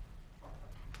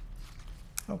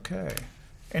 Okay.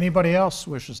 Anybody else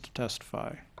wishes to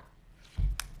testify?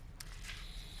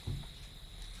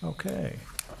 Okay.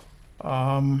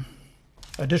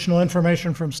 Additional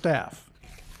information from staff?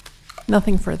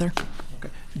 Nothing further.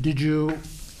 Okay. Did you,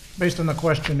 based on the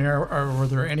questionnaire, were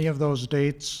there any of those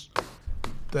dates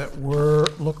that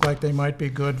look like they might be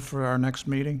good for our next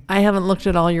meeting? I haven't looked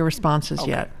at all your responses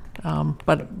yet,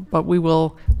 but we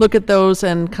will look at those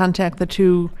and contact the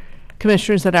two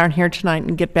commissioners that aren't here tonight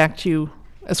and get back to you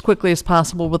as quickly as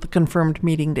possible with a confirmed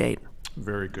meeting date.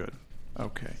 Very good.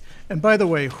 Okay. And by the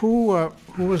way, who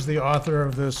was the author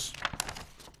of this?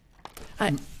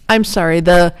 I'm sorry,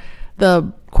 the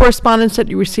correspondence that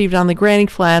you received on the Granny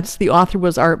Flats, the author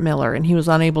was Art Miller, and he was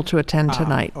unable to attend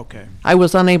tonight. Okay. I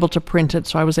was unable to print it,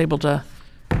 so I was able to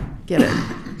get it.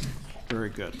 Very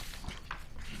good.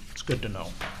 It's good to know.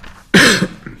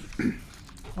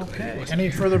 Okay. Any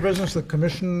further business the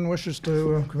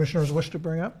commissioners wish to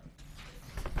bring up?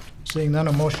 Seeing none,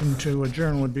 a motion to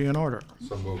adjourn would be in order.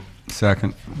 So moved.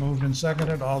 Second. Moved and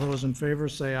seconded. All those in favor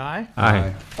say aye.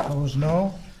 Aye. Opposed,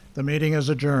 no. The meeting is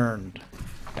adjourned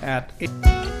at 8.